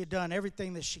 She had done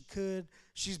everything that she could.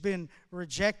 She's been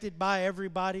rejected by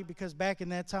everybody because back in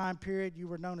that time period, you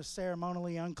were known as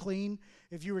ceremonially unclean.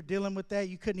 If you were dealing with that,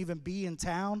 you couldn't even be in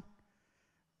town.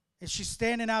 And she's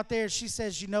standing out there, and she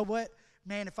says, "You know what,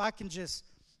 man, if I can just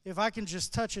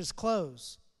touch his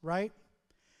clothes," right?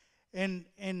 And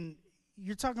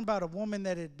you're talking about a woman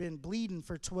that had been bleeding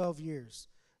for 12 years.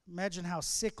 Imagine how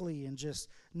sickly and just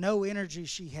no energy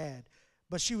she had.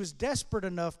 But she was desperate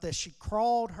enough that she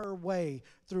crawled her way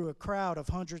through a crowd of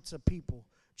hundreds of people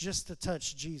just to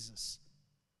touch Jesus.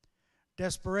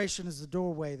 Desperation is the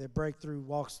doorway that breakthrough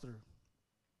walks through.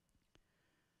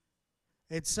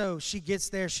 And so she gets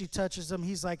there, she touches him.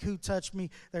 He's like, "Who touched me?"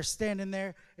 They're standing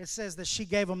there. It says that she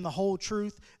gave him the whole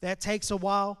truth. That takes a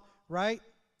while, right?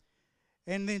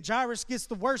 And then Jairus gets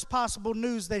the worst possible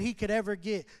news that he could ever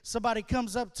get. Somebody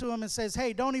comes up to him and says,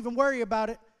 "Hey, don't even worry about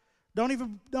it. Don't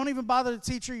even bother the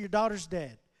teacher. Your daughter's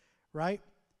dead," right?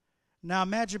 Now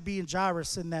imagine being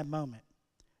Jairus in that moment.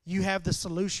 You have the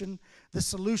solution. The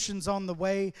solution's on the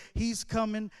way. He's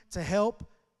coming to help.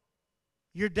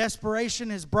 Your desperation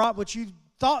has brought what you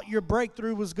thought your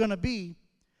breakthrough was going to be.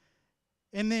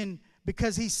 And then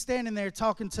because he's standing there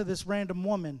talking to this random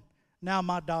woman, "Now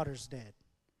my daughter's dead."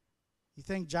 You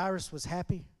think Jairus was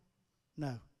happy?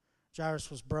 No.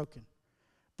 Jairus was broken.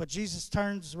 But Jesus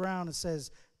turns around and says,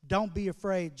 "Don't be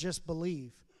afraid, just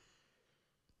believe."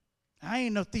 I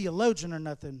ain't no theologian or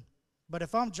nothing, but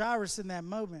if I'm Jairus in that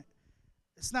moment,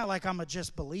 it's not like I'm going to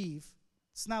just believe.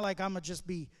 It's not like I'm going to just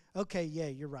be, "Okay, yeah,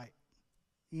 you're right."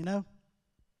 You know?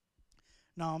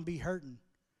 No, I'm going to be hurting.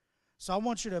 So I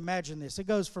want you to imagine this. It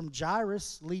goes from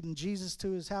Jairus leading Jesus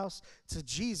to his house to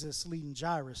Jesus leading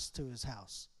Jairus to his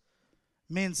house.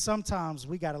 Men, sometimes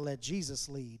we got to let Jesus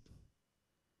lead.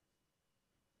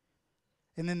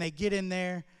 And then they get in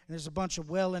there, and there's a bunch of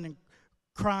wailing and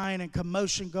crying and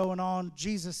commotion going on.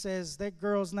 Jesus says, that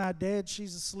girl's not dead,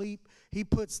 she's asleep. He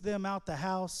puts them out the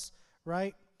house,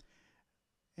 right?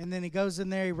 And then he goes in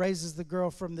there, he raises the girl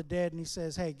from the dead, and he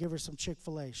says, hey, give her some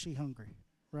Chick-fil-A, she hungry,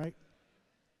 right?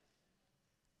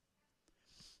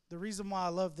 The reason why I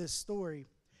love this story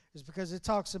is because it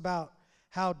talks about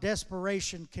how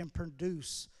desperation can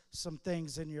produce some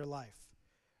things in your life,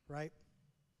 right?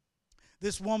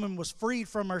 This woman was freed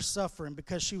from her suffering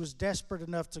because she was desperate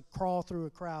enough to crawl through a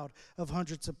crowd of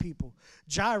hundreds of people.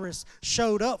 Jairus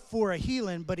showed up for a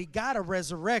healing, but he got a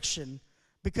resurrection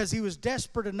because he was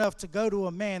desperate enough to go to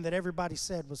a man that everybody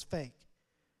said was fake.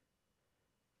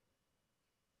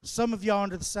 Some of y'all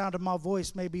under the sound of my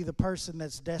voice may be the person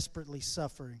that's desperately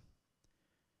suffering.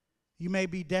 You may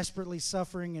be desperately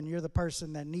suffering, and you're the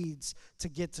person that needs to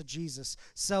get to Jesus.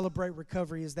 Celebrate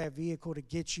Recovery is that vehicle to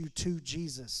get you to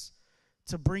Jesus,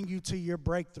 to bring you to your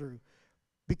breakthrough.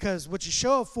 Because what you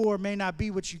show up for may not be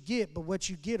what you get, but what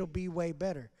you get will be way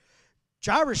better.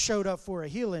 Jairus showed up for a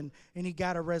healing, and he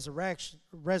got a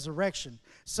resurrection.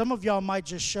 Some of y'all might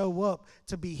just show up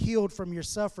to be healed from your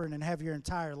suffering and have your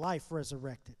entire life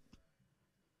resurrected.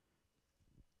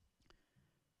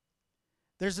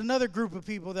 There's another group of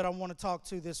people that I want to talk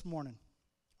to this morning.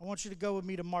 I want you to go with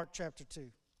me to Mark chapter 2.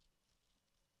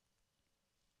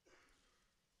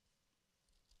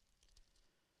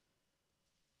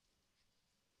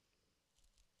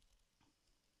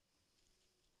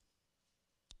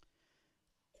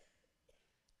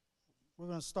 We're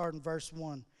going to start in verse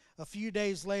 1. A few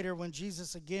days later, when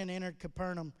Jesus again entered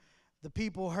Capernaum, the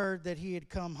people heard that he had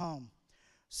come home.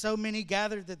 So many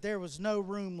gathered that there was no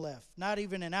room left, not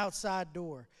even an outside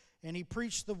door, and he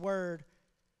preached the word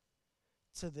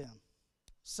to them.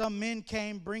 Some men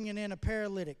came bringing in a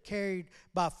paralytic carried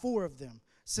by 4 of them.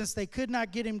 Since they could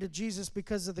not get him to Jesus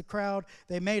because of the crowd,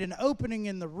 they made an opening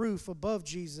in the roof above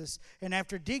Jesus, and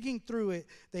after digging through it,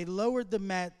 they lowered the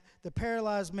mat the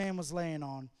paralyzed man was laying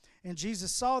on. And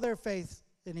Jesus saw their faith,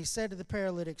 and he said to the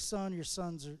paralytic, son, your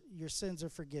sins are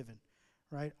forgiven.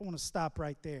 Right? I want to stop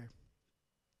right there.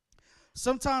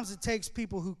 Sometimes it takes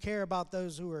people who care about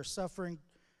those who are suffering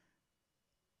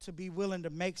to be willing to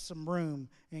make some room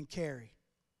and carry.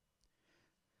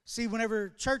 See, whenever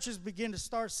churches begin to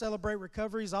start Celebrate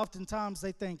Recoveries, oftentimes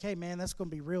they think, hey, man, that's going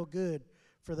to be real good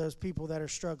for those people that are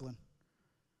struggling.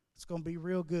 It's going to be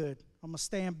real good. I'm going to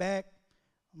stand back.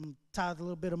 I'm going to tithe a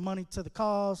little bit of money to the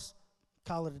cause,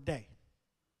 call it a day,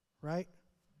 right?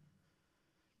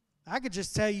 I could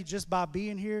just tell you just by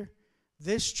being here,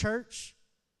 this church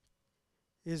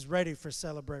is ready for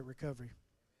Celebrate Recovery.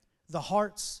 The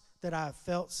hearts that I've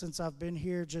felt since I've been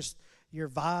here, just your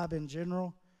vibe in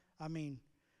general,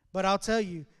 but I'll tell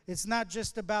you, it's not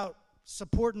just about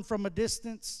supporting from a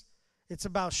distance, it's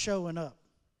about showing up.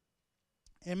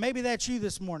 And maybe that's you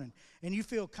this morning, and you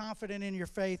feel confident in your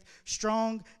faith,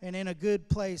 strong and in a good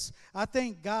place. I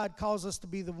think God calls us to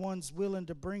be the ones willing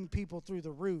to bring people through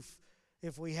the roof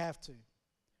if we have to.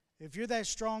 If you're that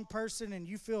strong person and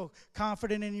you feel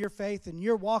confident in your faith and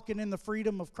you're walking in the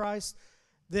freedom of Christ,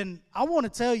 then I want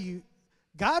to tell you,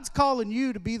 God's calling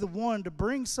you to be the one to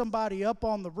bring somebody up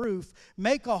on the roof,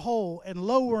 make a hole, and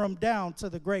lower them down to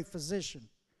the great physician.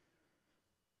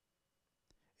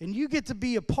 And you get to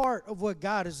be a part of what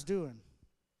God is doing.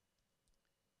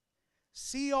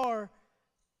 CR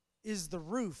is the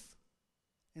roof.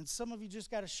 And some of you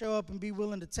just got to show up and be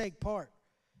willing to take part.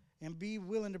 And be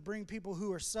willing to bring people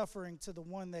who are suffering to the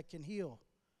one that can heal.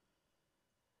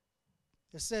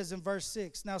 It says in verse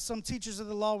 6, now some teachers of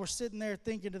the law were sitting there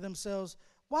thinking to themselves,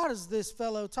 why does this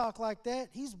fellow talk like that?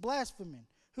 He's blaspheming.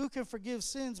 Who can forgive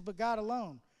sins but God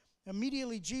alone?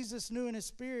 Immediately Jesus knew in his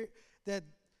spirit that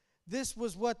this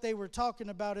was what they were talking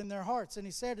about in their hearts. And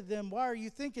he said to them, why are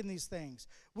you thinking these things?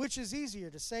 Which is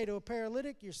easier, to say to a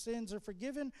paralytic, your sins are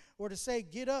forgiven, or to say,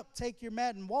 get up, take your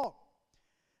mat, and walk?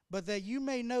 But that you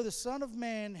may know the Son of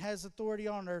Man has authority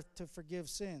on earth to forgive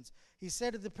sins. He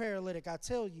said to the paralytic, I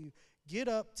tell you, get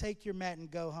up, take your mat,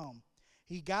 and go home.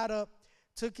 He got up,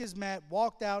 took his mat,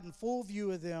 walked out in full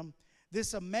view of them.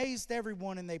 This amazed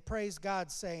everyone, and they praised God,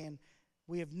 saying,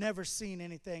 we have never seen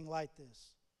anything like this.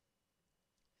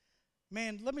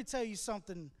 Man, let me tell you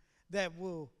something that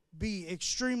will be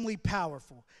extremely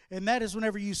powerful. And that is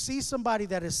whenever you see somebody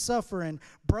that is suffering,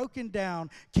 broken down,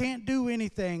 can't do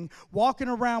anything, walking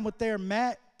around with their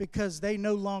mat because they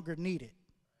no longer need it.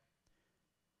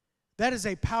 That is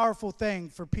a powerful thing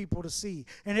for people to see,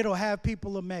 and it'll have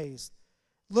people amazed.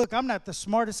 Look, I'm not the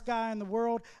smartest guy in the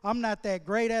world. I'm not that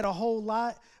great at a whole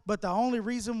lot, but the only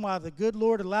reason why the good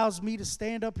Lord allows me to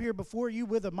stand up here before you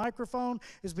with a microphone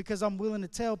is because I'm willing to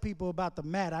tell people about the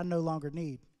mat I no longer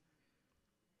need.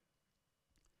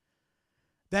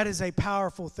 That is a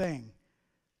powerful thing.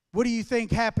 What do you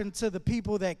think happened to the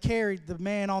people that carried the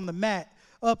man on the mat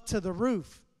up to the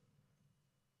roof?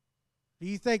 Do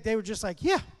you think they were just like,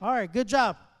 yeah, all right, good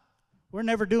job. We're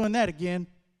never doing that again?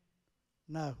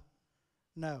 No.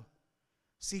 No.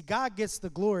 See, God gets the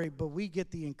glory, but we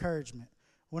get the encouragement.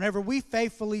 Whenever we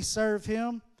faithfully serve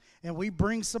him and we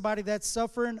bring somebody that's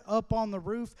suffering up on the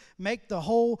roof, make the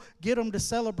hole, get them to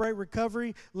Celebrate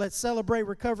Recovery, let Celebrate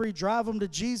Recovery drive them to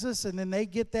Jesus, and then they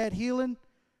get that healing,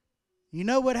 you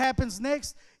know what happens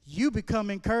next? You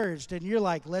become encouraged, and you're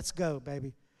like, let's go,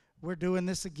 baby. We're doing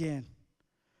this again.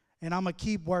 And I'm going to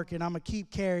keep working. I'm going to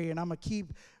keep carrying. I'm going to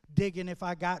keep digging if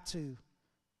I got to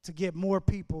get more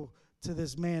people to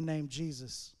this man named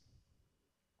Jesus.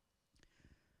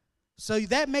 So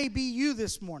that may be you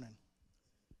this morning.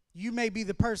 You may be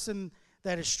the person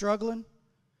that is struggling.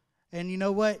 And you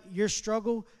know what? Your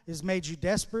struggle has made you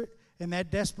desperate, and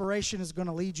that desperation is going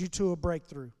to lead you to a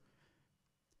breakthrough.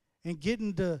 And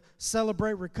getting to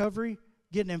Celebrate Recovery,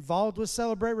 getting involved with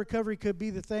Celebrate Recovery could be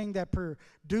the thing that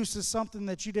produces something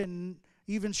that you didn't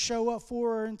even show up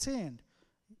for or intend.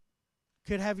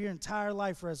 Could have your entire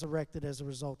life resurrected as a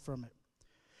result from it.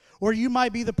 Or you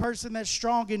might be the person that's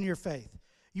strong in your faith.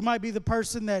 You might be the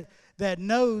person that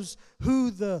knows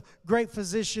who the great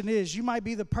physician is. You might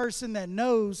be the person that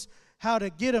knows how to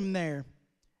get him there.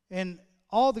 And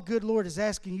all the good Lord is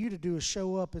asking you to do is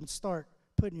show up and start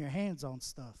putting your hands on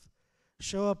stuff.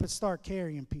 Show up and start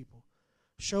carrying people.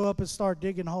 Show up and start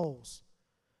digging holes.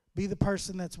 Be the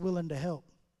person that's willing to help.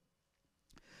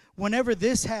 Whenever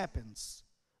this happens,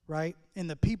 right, and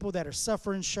the people that are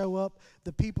suffering show up,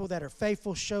 the people that are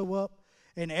faithful show up,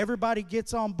 and everybody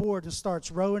gets on board and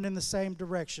starts rowing in the same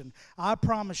direction, I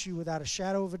promise you without a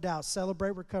shadow of a doubt,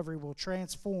 Celebrate Recovery will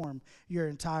transform your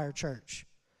entire church.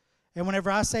 And whenever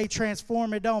I say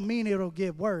transform, it don't mean it'll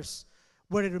get worse.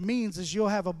 What it means is you'll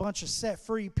have a bunch of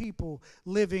set-free people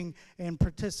living and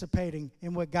participating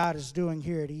in what God is doing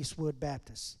here at Eastwood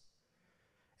Baptist.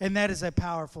 And that is a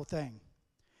powerful thing.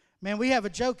 Man, we have a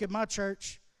joke at my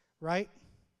church, right?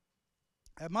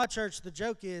 At my church, the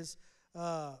joke is,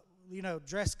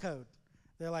 dress code.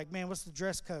 They're like, man, what's the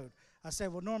dress code? I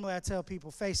said, well, normally I tell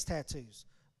people face tattoos,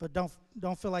 but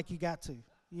don't feel like you got to.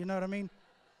 You know what I mean?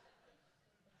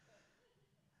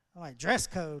 I'm like, dress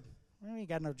code? We ain't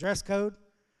got no dress code.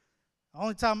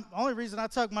 Only reason I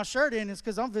tuck my shirt in is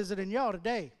because I'm visiting y'all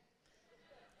today.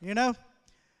 You know?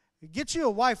 Get you a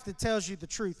wife that tells you the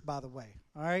truth, by the way,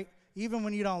 all right? Even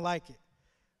when you don't like it,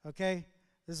 okay?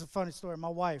 This is a funny story. My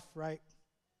wife, right?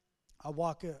 I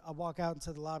walk out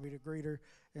into the lobby to greet her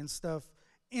and stuff.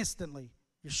 Instantly,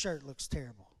 your shirt looks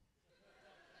terrible.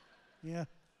 Yeah?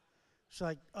 She's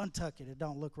like, untuck it. It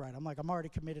don't look right. I'm like, I'm already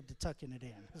committed to tucking it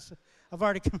in.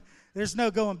 There's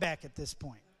no going back at this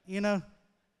point, you know?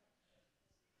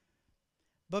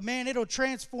 But, man, it'll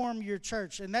transform your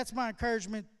church. And that's my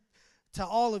encouragement to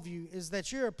all of you, is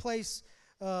that you're a place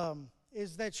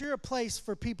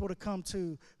for people to come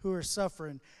to who are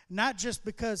suffering. Not just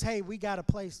because, hey, we got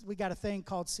a thing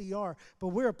called CR, but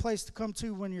we're a place to come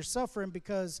to when you're suffering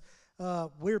because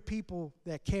we're people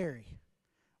that carry.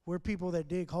 We're people that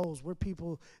dig holes. We're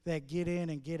people that get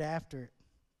in and get after it.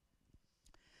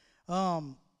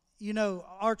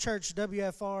 Our church,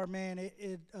 WFR, man,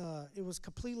 it was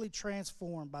completely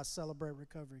transformed by Celebrate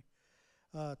Recovery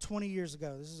 20 years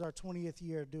ago. This is our 20th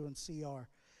year doing CR.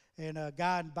 And a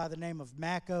guy by the name of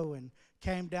Mac Owen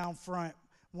came down front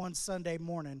one Sunday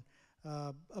morning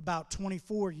about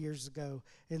 24 years ago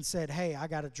and said, hey, I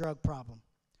got a drug problem.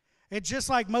 And just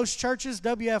like most churches,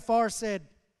 WFR said,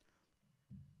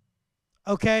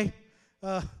 okay,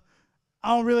 I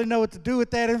don't really know what to do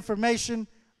with that information.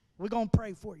 We're going to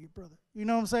pray for you, brother. You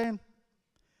know what I'm saying?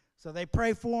 So they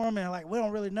pray for him, and like, we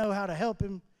don't really know how to help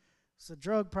him. It's a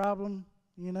drug problem,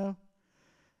 you know.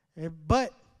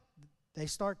 But they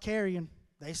start carrying.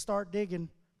 They start digging.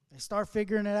 They start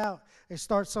figuring it out. They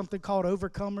start something called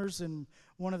Overcomers in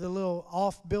one of the little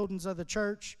off buildings of the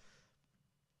church.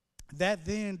 That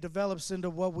then develops into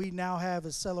what we now have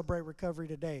as Celebrate Recovery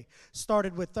today.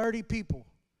 Started with 30 people,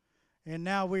 and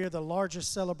now we are the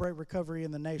largest Celebrate Recovery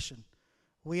in the nation.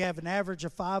 We have an average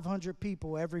of 500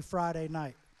 people every Friday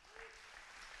night.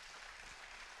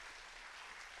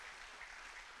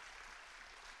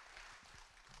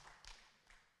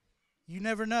 You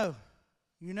never know.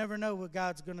 You never know what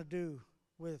God's going to do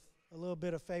with a little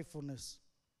bit of faithfulness.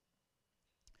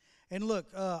 And look,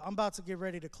 I'm about to get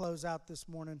ready to close out this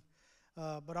morning,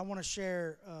 but I want to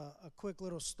share a quick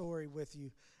little story with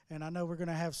you. And I know we're going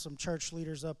to have some church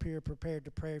leaders up here prepared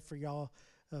to pray for y'all.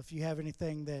 If you have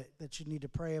anything that you need to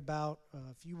pray about,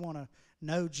 if you want to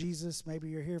know Jesus, maybe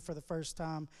you're here for the first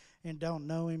time and don't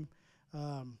know him,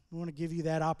 we want to give you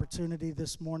that opportunity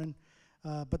this morning.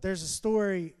 But there's a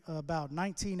story about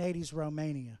 1980s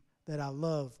Romania that I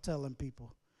love telling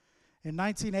people. In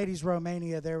 1980s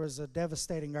Romania, there was a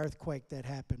devastating earthquake that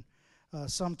happened.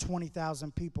 Some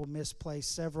 20,000 people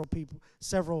misplaced.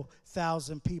 Several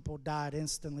thousand people died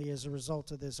instantly as a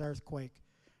result of this earthquake.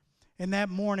 And that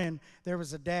morning, there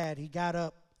was a dad. He got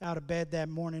up out of bed that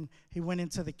morning. He went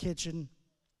into the kitchen,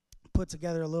 put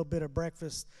together a little bit of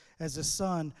breakfast as his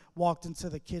son walked into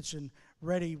the kitchen,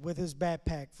 ready with his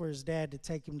backpack for his dad to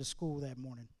take him to school that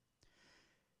morning.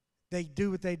 They do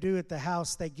what they do at the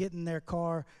house. They get in their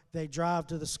car. They drive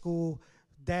to the school.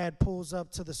 Dad pulls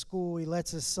up to the school. He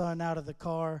lets his son out of the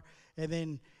car, and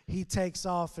then he takes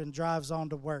off and drives on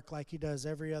to work like he does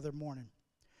every other morning.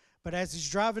 But as he's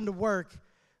driving to work,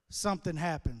 something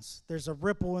happens. There's a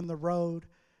ripple in the road.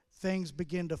 Things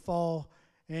begin to fall,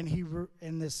 and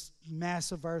this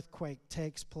massive earthquake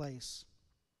takes place.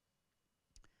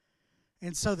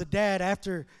 And so the dad,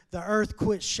 after the earth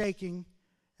quit shaking,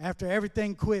 after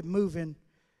everything quit moving,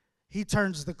 he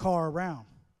turns the car around.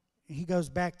 And he goes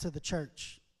back to the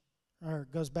church, or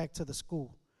goes back to the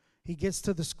school. He gets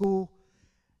to the school,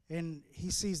 and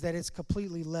he sees that it's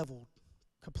completely leveled,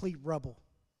 complete rubble.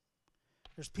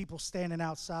 There's people standing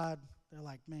outside. They're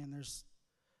like, man,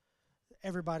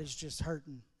 everybody's just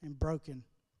hurting and broken.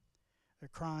 They're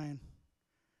crying.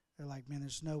 They're like, man,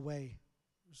 there's no way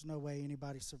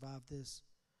anybody survived this.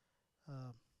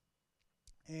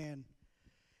 And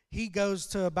he goes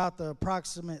to about the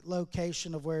approximate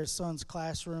location of where his son's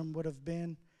classroom would have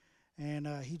been, and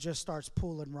he just starts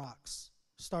pulling rocks,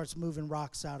 starts moving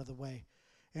rocks out of the way.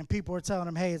 And people are telling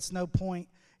him, hey, it's no point,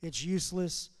 it's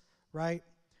useless, right?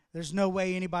 There's no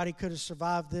way anybody could have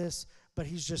survived this, but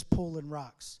he's just pulling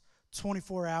rocks.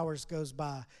 24 hours goes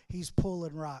by, he's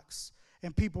pulling rocks.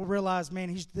 And people realize,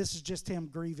 man, this is just him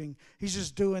grieving. He's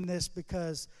just doing this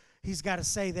because he's got to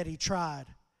say that he tried.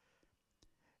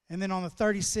 And then on the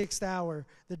 36th hour,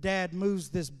 the dad moves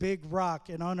this big rock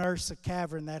and unearths a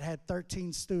cavern that had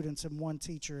 13 students and one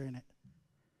teacher in it.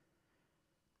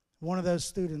 One of those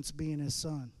students being his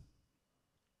son.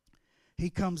 He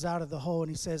comes out of the hole and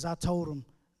he says, I told him,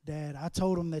 Dad, I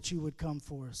told him that you would come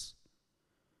for us.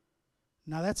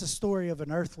 Now that's a story of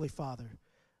an earthly father.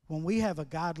 When we have a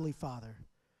godly father,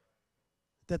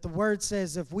 that the word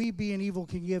says, if we being evil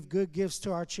can give good gifts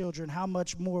to our children, how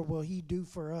much more will he do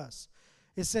for us?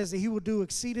 It says that he will do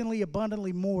exceedingly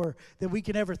abundantly more than we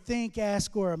can ever think,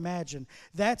 ask, or imagine.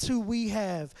 That's who we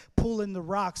have pulling the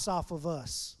rocks off of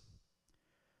us.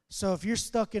 So if you're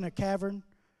stuck in a cavern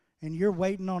and you're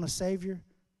waiting on a Savior,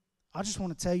 I just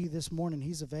want to tell you this morning,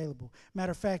 he's available.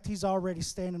 Matter of fact, he's already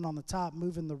standing on the top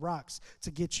moving the rocks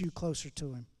to get you closer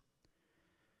to him.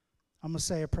 I'm going to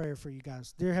say a prayer for you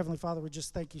guys. Dear Heavenly Father, we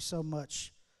just thank you so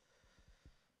much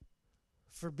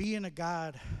for being a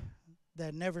God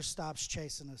that never stops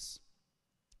chasing us.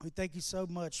 We thank you so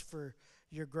much for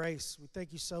your grace. We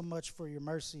thank you so much for your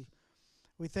mercy.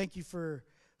 We thank you for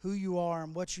who you are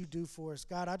and what you do for us.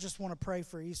 God, I just want to pray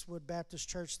for Eastwood Baptist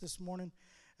Church this morning.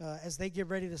 As they get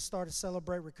ready to start to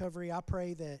celebrate recovery, I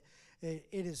pray that it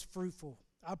is fruitful.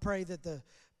 I pray that the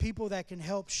people that can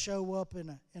help show up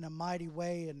in a mighty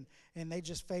way and they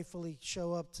just faithfully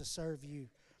show up to serve you.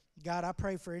 God, I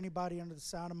pray for anybody under the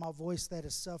sound of my voice that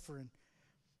is suffering.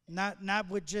 Not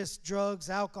with just drugs,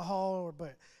 alcohol,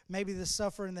 but maybe the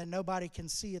suffering that nobody can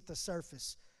see at the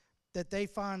surface. That they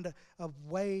find a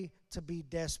way to be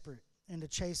desperate and to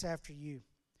chase after you.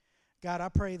 God, I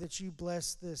pray that you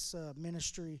bless this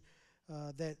ministry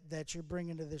that you're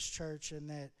bringing to this church, and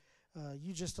that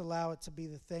you just allow it to be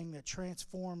the thing that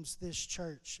transforms this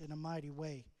church in a mighty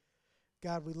way.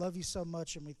 God, we love you so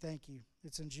much and we thank you.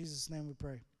 It's in Jesus' name we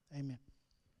pray. Amen.